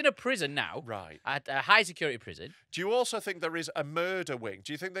hospital. She's in a prison now. Right. At a high security prison. Do you also think there is a murder wing?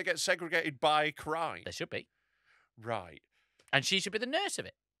 Do you think they get segregated by crime? There should be. Right. And she should be the nurse of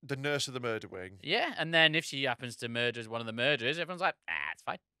it. The nurse of the murder wing. Yeah, and then if she happens to murder one of the murderers, everyone's like, it's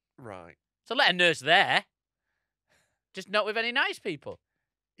fine. Right. So let a nurse there. Just not with any nice people.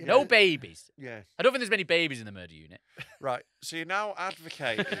 Yeah. No babies. Yeah. I don't think there's many babies in the murder unit. Right. So you're now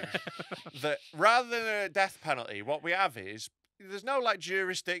advocating that rather than a death penalty, what we have is there's no like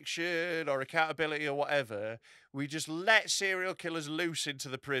jurisdiction or accountability or whatever. We just let serial killers loose into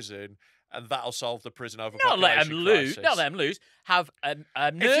the prison, and that'll solve the prison overpopulation Not let them loose. crisis. Not let them loose. Have a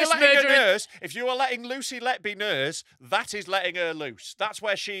If nurse you're letting a murdering. nurse, if you are letting Lucy let be nurse, that is letting her loose. That's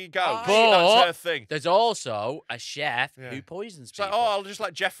where she goes. But That's her thing. there's also a chef Yeah. who poisons It's like, people. oh, I'll just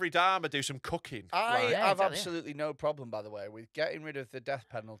let Jeffrey Dahmer do some cooking. I Yeah, have exactly, yeah. absolutely no problem, by the way, with getting rid of the death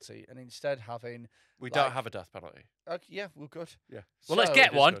penalty and instead having. We like- don't have a death penalty. Yeah, we're good. Yeah. Well, let's So-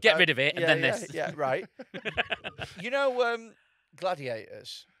 get one, good. get rid of it, and yeah, then yeah, this. Yeah, right. You know,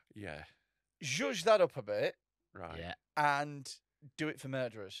 gladiators. Yeah. Zhuzh that up a bit Right. Yeah. and do it for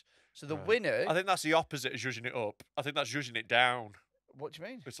murderers. So the Right. winner. I think that's the opposite of zhuzhing it up. I think that's zhuzhing it down. What do you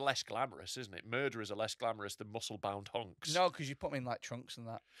mean? It's less glamorous, isn't it? Murderers are less glamorous than muscle-bound hunks. No, because you put me in like trunks and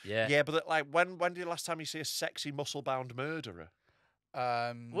that. Yeah. Yeah, but like, when did the last time you see a sexy muscle-bound murderer?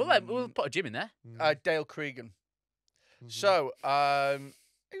 We'll put a gym in there. Dale Cregan. Mhm. So,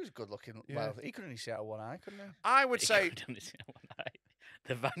 he was good looking. Yeah. Well, he could only see out of one eye, couldn't he? I would say,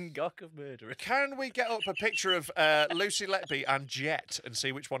 The Van Gogh of murderers. can we get up a picture of Lucy Letby and Jet and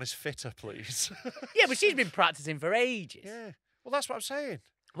see which one is fitter, please? Yeah, but she's been practicing for ages. Yeah. Well, that's what I'm saying.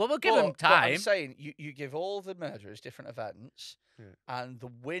 Well, we'll give them But time. I'm saying you give all the murderers different events, Yeah. and the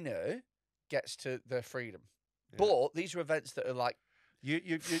winner gets to their freedom. Yeah. But these are events that are like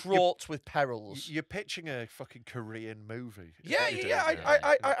You fraught with perils. you're pitching a fucking Korean movie. is Yeah, what you're yeah, doing yeah.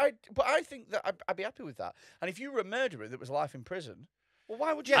 there. But I think that I'd be happy with that. And if you were a murderer that was life in prison, well,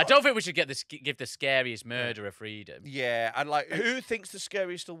 why would you? I don't think we should give the scariest murderer freedom. Yeah, and like, Who thinks the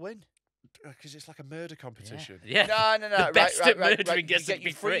scariest will win? because it's like a murder competition. Yeah. No. The best at right. murdering gets you to get be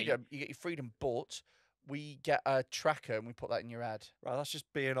your free. freedom. You get your freedom, but we get a tracker and we put that in your head. Right, that's just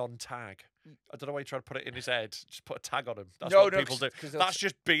being on tag. I don't know why you try to put it in his head. Just put a tag on him. That's No, what no, people do. 'cause they'll That's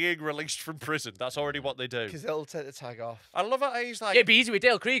just being released from prison. That's already what they do. Because they'll take the tag off. I love how he's like. It'd be easy with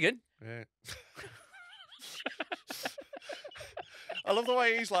Dale Cregan. Yeah. I love the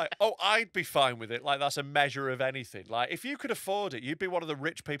way he's like, oh, I'd be fine with it. Like, that's a measure of anything. Like, if you could afford it, you'd be one of the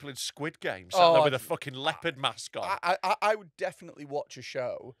rich people in Squid Game, sat there Oh, with a fucking leopard mask on. I would definitely watch a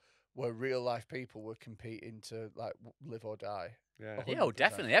show where real life people were competing to like live or die. Yeah. Yeah, oh, 100%.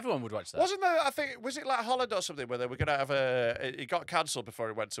 definitely. Everyone would watch that. Wasn't there, I think, was it like Holland or something where they were going to have it got cancelled before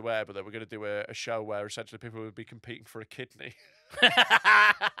it went to air, but they were going to do a show where essentially people would be competing for a kidney.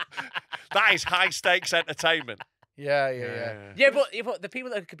 That is high stakes entertainment. Yeah. but the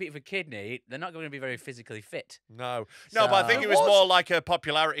people that compete for kidney, they're not going to be very physically fit. No, but I think So- it was It was. more like a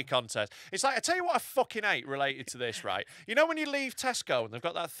popularity contest. It's like, I tell you what I fucking hate related to this, right? You know when you leave Tesco and they've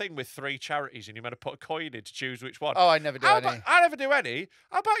got that thing with 3 charities and you're meant to put a coin in to choose which one? Oh, I never do How any. about- I never do any.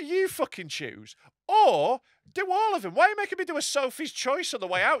 How about you fucking choose? Or do all of them? Why are you making me do a Sophie's Choice on the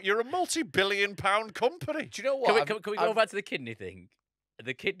way out? You're a multi-billion-pound company. Do you know Can what? we go back to the kidney thing?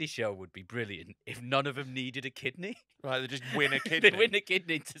 The kidney show would be brilliant if none of them needed a kidney. Right, they just win a kidney. They win a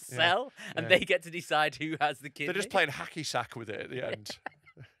kidney to sell, and yeah. they get to decide who has the kidney. They're just playing hacky sack with it at the end.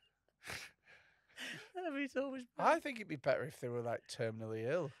 That'd be so much I think it'd be better if they were like terminally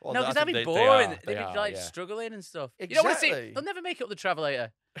ill. Well, no, I because that'd think be they boring. are, They'd be are, like yeah. struggling and stuff. You don't want to see. Exactly. They'll never make it up the travelator.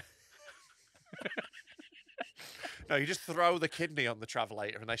 No, you just throw the kidney on the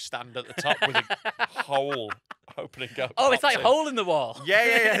travelator and they stand at the top with a hole opening up. Oh, it's pops like in. hole in the wall.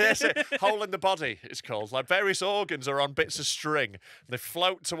 Yeah, that's it. Hole in the body, it's called. Like various organs are on bits of string. They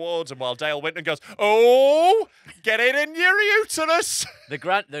float towards them while Dale Winton goes, oh, get it in your uterus.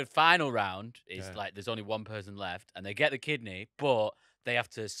 The final round is Yeah. like there's only one person left, and they get the kidney, but they have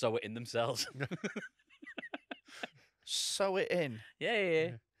to sew it in themselves. Sew it in. yeah.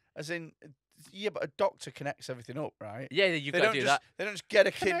 As in, yeah, but a doctor connects everything up, right? Yeah, you've They got don't to do just that. they don't just get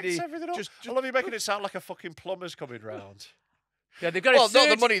a Connects kidney. everything up. Just I love you making it sound like a fucking plumber's coming round. Yeah, they've got well, to not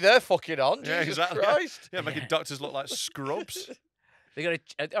the money they're fucking on. Yeah, Jesus exactly. Christ. Yeah, making doctors look like scrubs. They got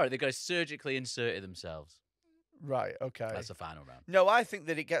to. All right, they got to surgically insert it themselves. Right. Okay. That's the final round. No, I think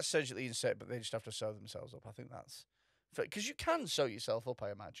that it gets surgically inserted, but they just have to sew themselves up. I think that's Because you can sew yourself up,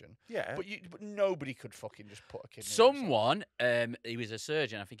 I imagine. Yeah. But nobody could fucking just put a kidney. Someone, he was a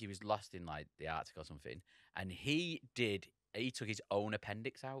surgeon. I think he was lost in like the Arctic or something, and he took his own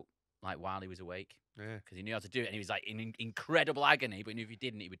appendix out like while he was awake. Yeah. Because he knew how to do it, and he was like in incredible agony. But he knew if he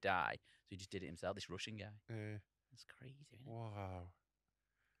didn't, he would die. So he just did it himself. This Russian guy. Yeah. That's crazy. Isn't it? Wow.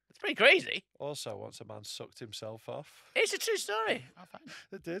 It's pretty crazy. Also, once a man sucked himself off. It's a true story. I'll find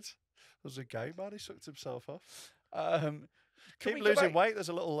it. It did. There was a gay man. He sucked himself off. Can Keep we go losing back- weight. There's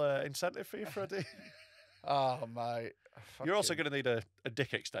a little incentive for you, Freddie. Oh, mate. You're also going to need a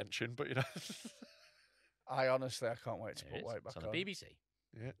dick extension, but you know. I honestly, I can't wait to It put is. weight It's back on on. the BBC.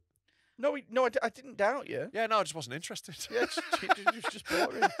 Yeah. No, I didn't doubt you. Yeah, no, I just wasn't interested. Yeah, it's just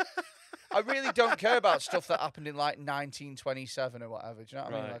boring. I really don't care about stuff that happened in like 1927 or whatever. Do you know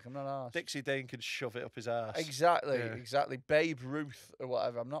what I mean? Right. Like, I'm not arsed. Dixie Dean can shove it up his ass. Exactly, Yeah. exactly. Babe Ruth or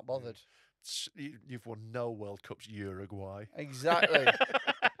whatever. I'm not bothered. You've won no World Cups, Uruguay. Exactly.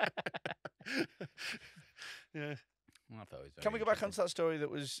 Yeah. I thought it was Can we very go back onto interesting. that story that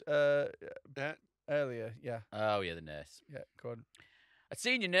was Yeah. earlier? Yeah, Oh yeah, the nurse. yeah. Go on. A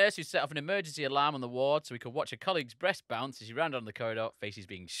senior nurse who set off an emergency alarm on the ward so he could watch a colleague's breast bounce as he ran down the corridor faces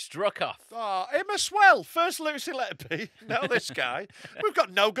being struck off. Oh, Emma Swell. First Lucy Letterby. Now this guy. We've got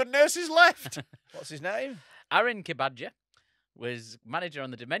no good nurses left. What's his name? Aaron Kibadja was manager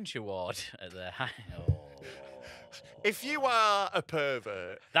on the dementia ward at the. If you are a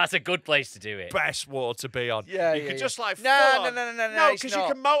pervert, That's a good place to do it. best ward to be on. Yeah, you yeah, could yeah. just like No, full no, on- no, no, no, no, it's because you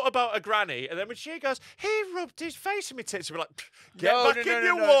not. can motorboat a granny, and then when she goes, he rubbed his face in my tits, and we're like, get No, back no, in no,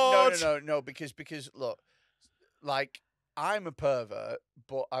 your no, ward. no, because look, like I'm a pervert,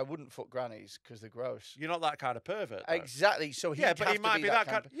 but I wouldn't fuck grannies because they're gross. You're not that kind of pervert. though. Exactly. So Yeah, but he might be that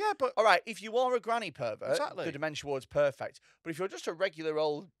kind. Yeah, but All right, if you are a granny pervert, Exactly. the dementia ward's perfect. But if you're just a regular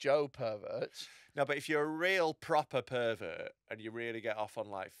old Joe pervert, no, but if you're a real proper pervert and you really get off on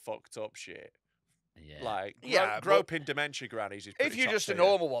like fucked up shit, Yeah. like Yeah, but groping dementia grannies is if pretty you're top just a tier.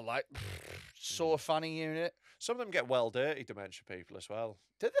 normal one, like sore fanny unit, Some of them get well dirty dementia people as well.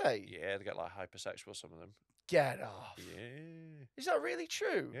 did they? Yeah, they get like hypersexual. Some of them. Get off. Yeah. Is that really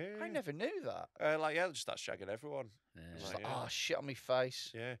true? I Yeah. never knew that. Like yeah, they just start shagging everyone. Yeah. Just Like, like, yeah. oh shit on my face.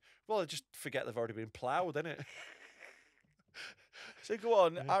 Yeah. Well, they just forget they've already been ploughed, innit? So go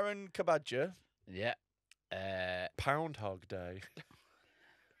on, Yeah. Aaron Kabadja. Yeah. Pound Hog Day.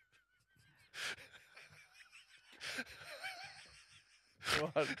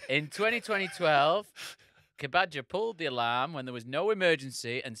 Go on. In 2012, Kabadja pulled the alarm when there was no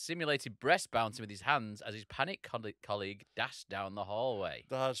emergency and simulated breast bouncing with his hands as his panicked colleague dashed down the hallway.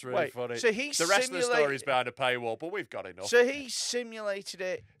 That's really Wait, funny. so he the rest of the story is simulate- behind a paywall, but we've got enough. So he simulated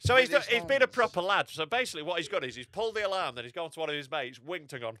it. So with his he's been a hands. proper lad. So basically, what he's got is he's pulled the alarm, then he's gone to one of his mates,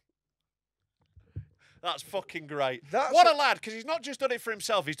 winked and gone. That's fucking great. That's What a- a lad, because he's not just done it for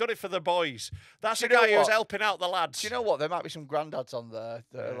himself, he's done it for the boys. That's Do a you know guy who's what? helping out the lads. Do you know what? There might be some granddads on there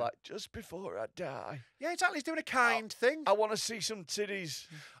that are Yeah. like, just before I die, Yeah, exactly. He's doing a kind thing. I want to see some titties.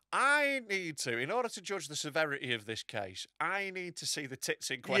 I need to, in order to judge the severity of this case, I need to see the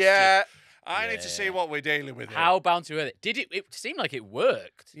tits in question. Yeah. I need to see what we're dealing with here. How bouncy were they? Did it? It seemed like it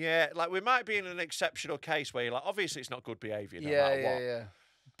worked. Yeah, like we might be in an exceptional case where you're like, obviously it's not good behaviour no Yeah, matter yeah, what. yeah.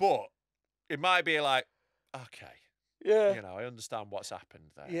 But it might be like, okay, Yeah. you know, I understand what's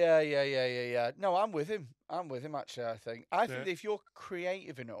happened there. Yeah. No, I'm with him. Actually, I think. I think Yeah. that if you're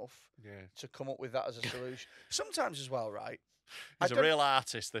creative enough Yeah. to come up with that as a solution, sometimes as well, right? He's a don't- real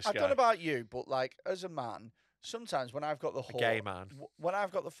artist, this I guy. don't know about you, but like as a man, sometimes when I've got the horn, gay man. when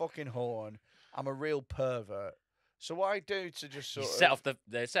I've got the fucking horn, I'm a real pervert. So what I do to just You sort set of,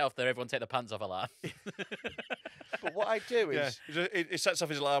 off the everyone take the pants off alarm. but what I do Yeah, is, he sets off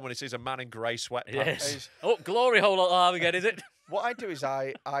his alarm when he sees a man in grey sweatpants. Yes. is Oh, glory hole alarm again, is it? what I do is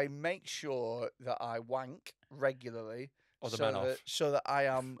I make sure that I wank regularly, Or the so man that off. so that I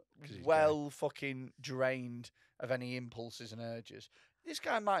am 'Cause he's gay. well fucking drained of any impulses and urges. This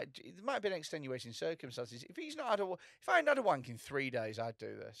guy there might be an extenuating circumstances. If he's not had if I hadn't had a wank in 3 days, I'd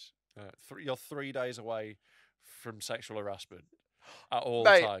do this. You're 3 days away from sexual harassment at all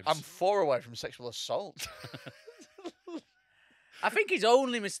Mate, times. I'm 4 away from sexual assault. I think his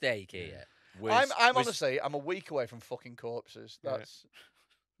only mistake here was. I'm was- honestly, I'm a week away from fucking corpses. Yeah. That's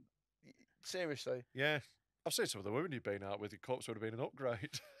seriously. Yeah. I've seen some of the women you've been out with. Your corpse would have been an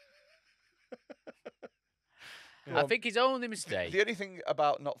upgrade. I think his only mistake. The only thing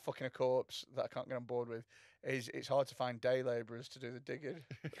about not fucking a corpse that I can't get on board with is it's hard to find day labourers to do the digging.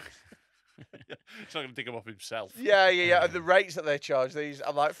 He's not going to dig them up himself. Yeah. And the rates that they charge these,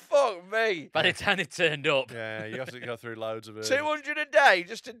 I'm like, fuck me. By the time they turned up. Yeah, you have to go through loads of it. 200 a day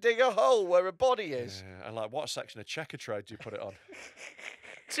just to dig a hole where a body is. Yeah, and like, what section of Checkatrade do you put it on?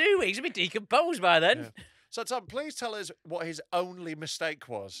 2 weeks, it'll be decomposed by then. Yeah. So, Tom, please tell us what his only mistake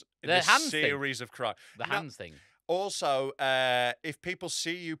was in The this hand thing. series of crime. The hands thing. Also, if people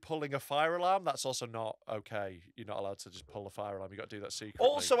see you pulling a fire alarm, that's also not okay. You're not allowed to just pull a fire alarm. You've got to do that secretly.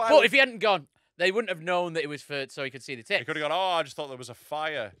 Also, But if he hadn't gone, they wouldn't have known that it was for so he could see the he tip. could have gone, oh, I just thought there was a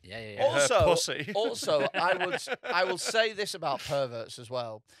fire. Yeah. in her pussy. also, I will say this about perverts as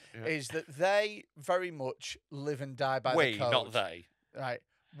well, Yeah. is that they very much live and die by We, the code. not they. Right.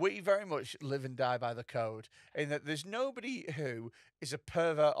 We very much live and die by the code in that there's nobody who is a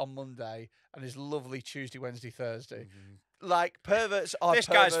pervert on Monday and is lovely Tuesday, Wednesday, Thursday. Like, perverts are This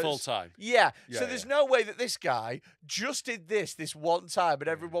guy's perverts. full-time. Yeah. Yeah, So there's yeah. no way that this guy just did this one time and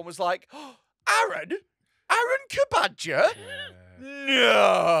everyone was like, oh, Aaron Kabadja?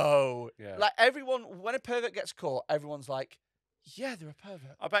 No. Yeah. Like, everyone, when a pervert gets caught, everyone's like, yeah, they're a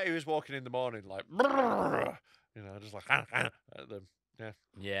pervert. I bet he was walking in the morning like, "Brrr," just like at them. Yeah.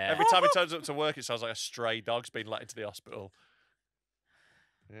 Yeah. Every time he turns up to work, it sounds like a stray dog's been let into the hospital.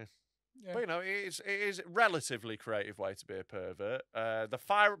 Yeah. Yeah. But it is a relatively creative way to be a pervert.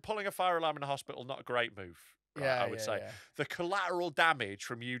 Pulling a fire alarm in a hospital, not a great move. Right, Yeah, I would yeah, say. yeah. The collateral damage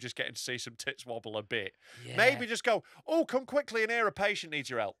from you just getting to see some tits wobble a bit. Yeah. Maybe just go, oh, come quickly and here, a patient needs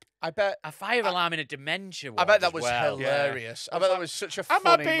your help. I bet A fire alarm in a dementia ward. I bet that as was well. hilarious. I bet that was such a Am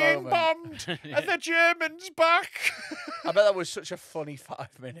funny I being moment. bombed? Are the Germans back? I bet that was such a funny 5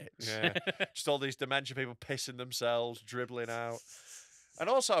 minutes. Yeah. Just all these dementia people pissing themselves, dribbling out. And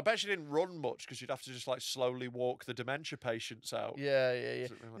also, I bet she didn't run much because you'd have to just like slowly walk the dementia patients out. Yeah.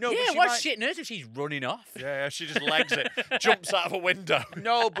 No, Yeah, but she what might, shit nurse if she's running off? Yeah, she just legs it, jumps out of a window.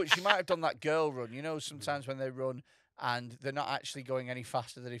 No, but she might have done that girl run. You know, sometimes when they run and they're not actually going any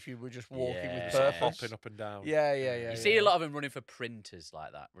faster than if you were just walking Yeah. with Sort of purpose. hopping up and down. Yeah. You see a lot of them running for printers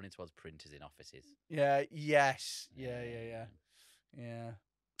like that, running towards printers in offices. Yeah. Yes. Yeah.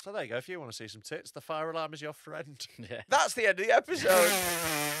 So there you go. If you want to see some tits, the fire alarm is your friend. Yeah. That's the end of the episode.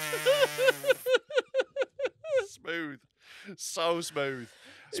 Smooth. So smooth.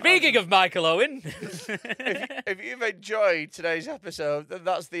 Speaking of Michael Owen, if you've enjoyed today's episode, then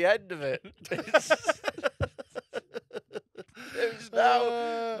that's the end of it. It's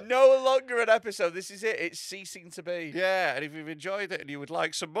now no longer an episode. This is it. It's ceasing to be. Yeah, and if you've enjoyed it and you would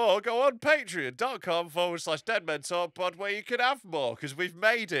like some more, go on patreon.com/deadmentalkpod where you can have more because we've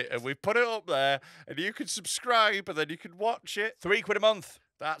made it and we've put it up there and you can subscribe and then you can watch it. £3 a month.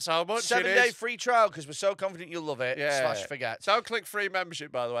 That's how much 7-day it is. free trial because we're so confident you'll love it. Yeah. /forget. Don't click free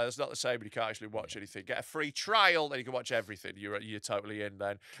membership, by the way. That's not the same, but you can't actually watch anything. Get a free trial, then you can watch everything. You're totally in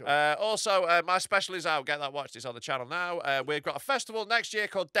then. Cool. Also, my special is out. Get that watched. It's on the channel now. We've got a festival next year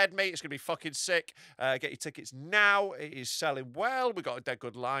called Dead Meat. It's going to be fucking sick. Get your tickets now. It is selling well. We've got a dead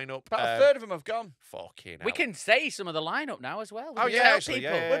good lineup. About a third of them have gone. Fucking we hell. can say some of the lineup now as well. Oh, We yeah, can tell actually,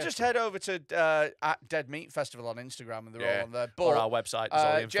 people. yeah. We'll just head over to at Dead Meat Festival on Instagram and they're all on there. But or our website.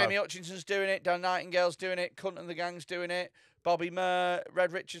 There's all the info. Jamie Hutchinson's doing it, Dan Nightingale's doing it, Cunt and the Gang's doing it, Bobby Murr,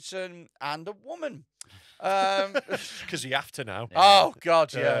 Red Richardson, and a woman. Because you have to now. Oh,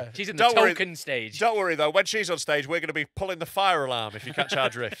 God, yeah. She's in the Don't worry. token stage. Don't worry, though. When she's on stage, we're going to be pulling the fire alarm if you catch our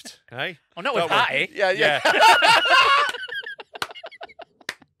drift. Hey? Oh, not with Don't worry. Patty. Yeah.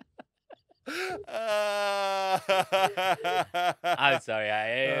 I'm sorry.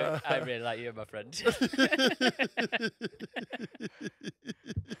 I really like you, my friend.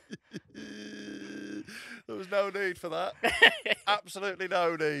 There was no need for that. Absolutely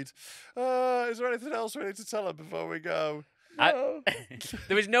no need. Is there anything else we need to tell them before we go?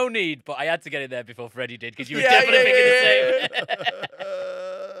 There was no need, but I had to get it there before Freddie did because you were Yeah, definitely thinking the same.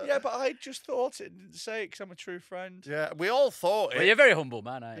 Yeah, but I just thought it and didn't say it because I'm a true friend. Yeah, we all thought Well, it. you're a very humble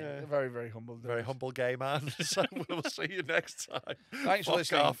man, aren't you? Yeah. Very, very humble. Very humble gay man. So we'll see you next time. Thanks for Fuck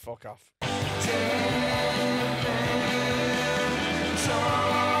listening. off. Fuck off. Dead men talk.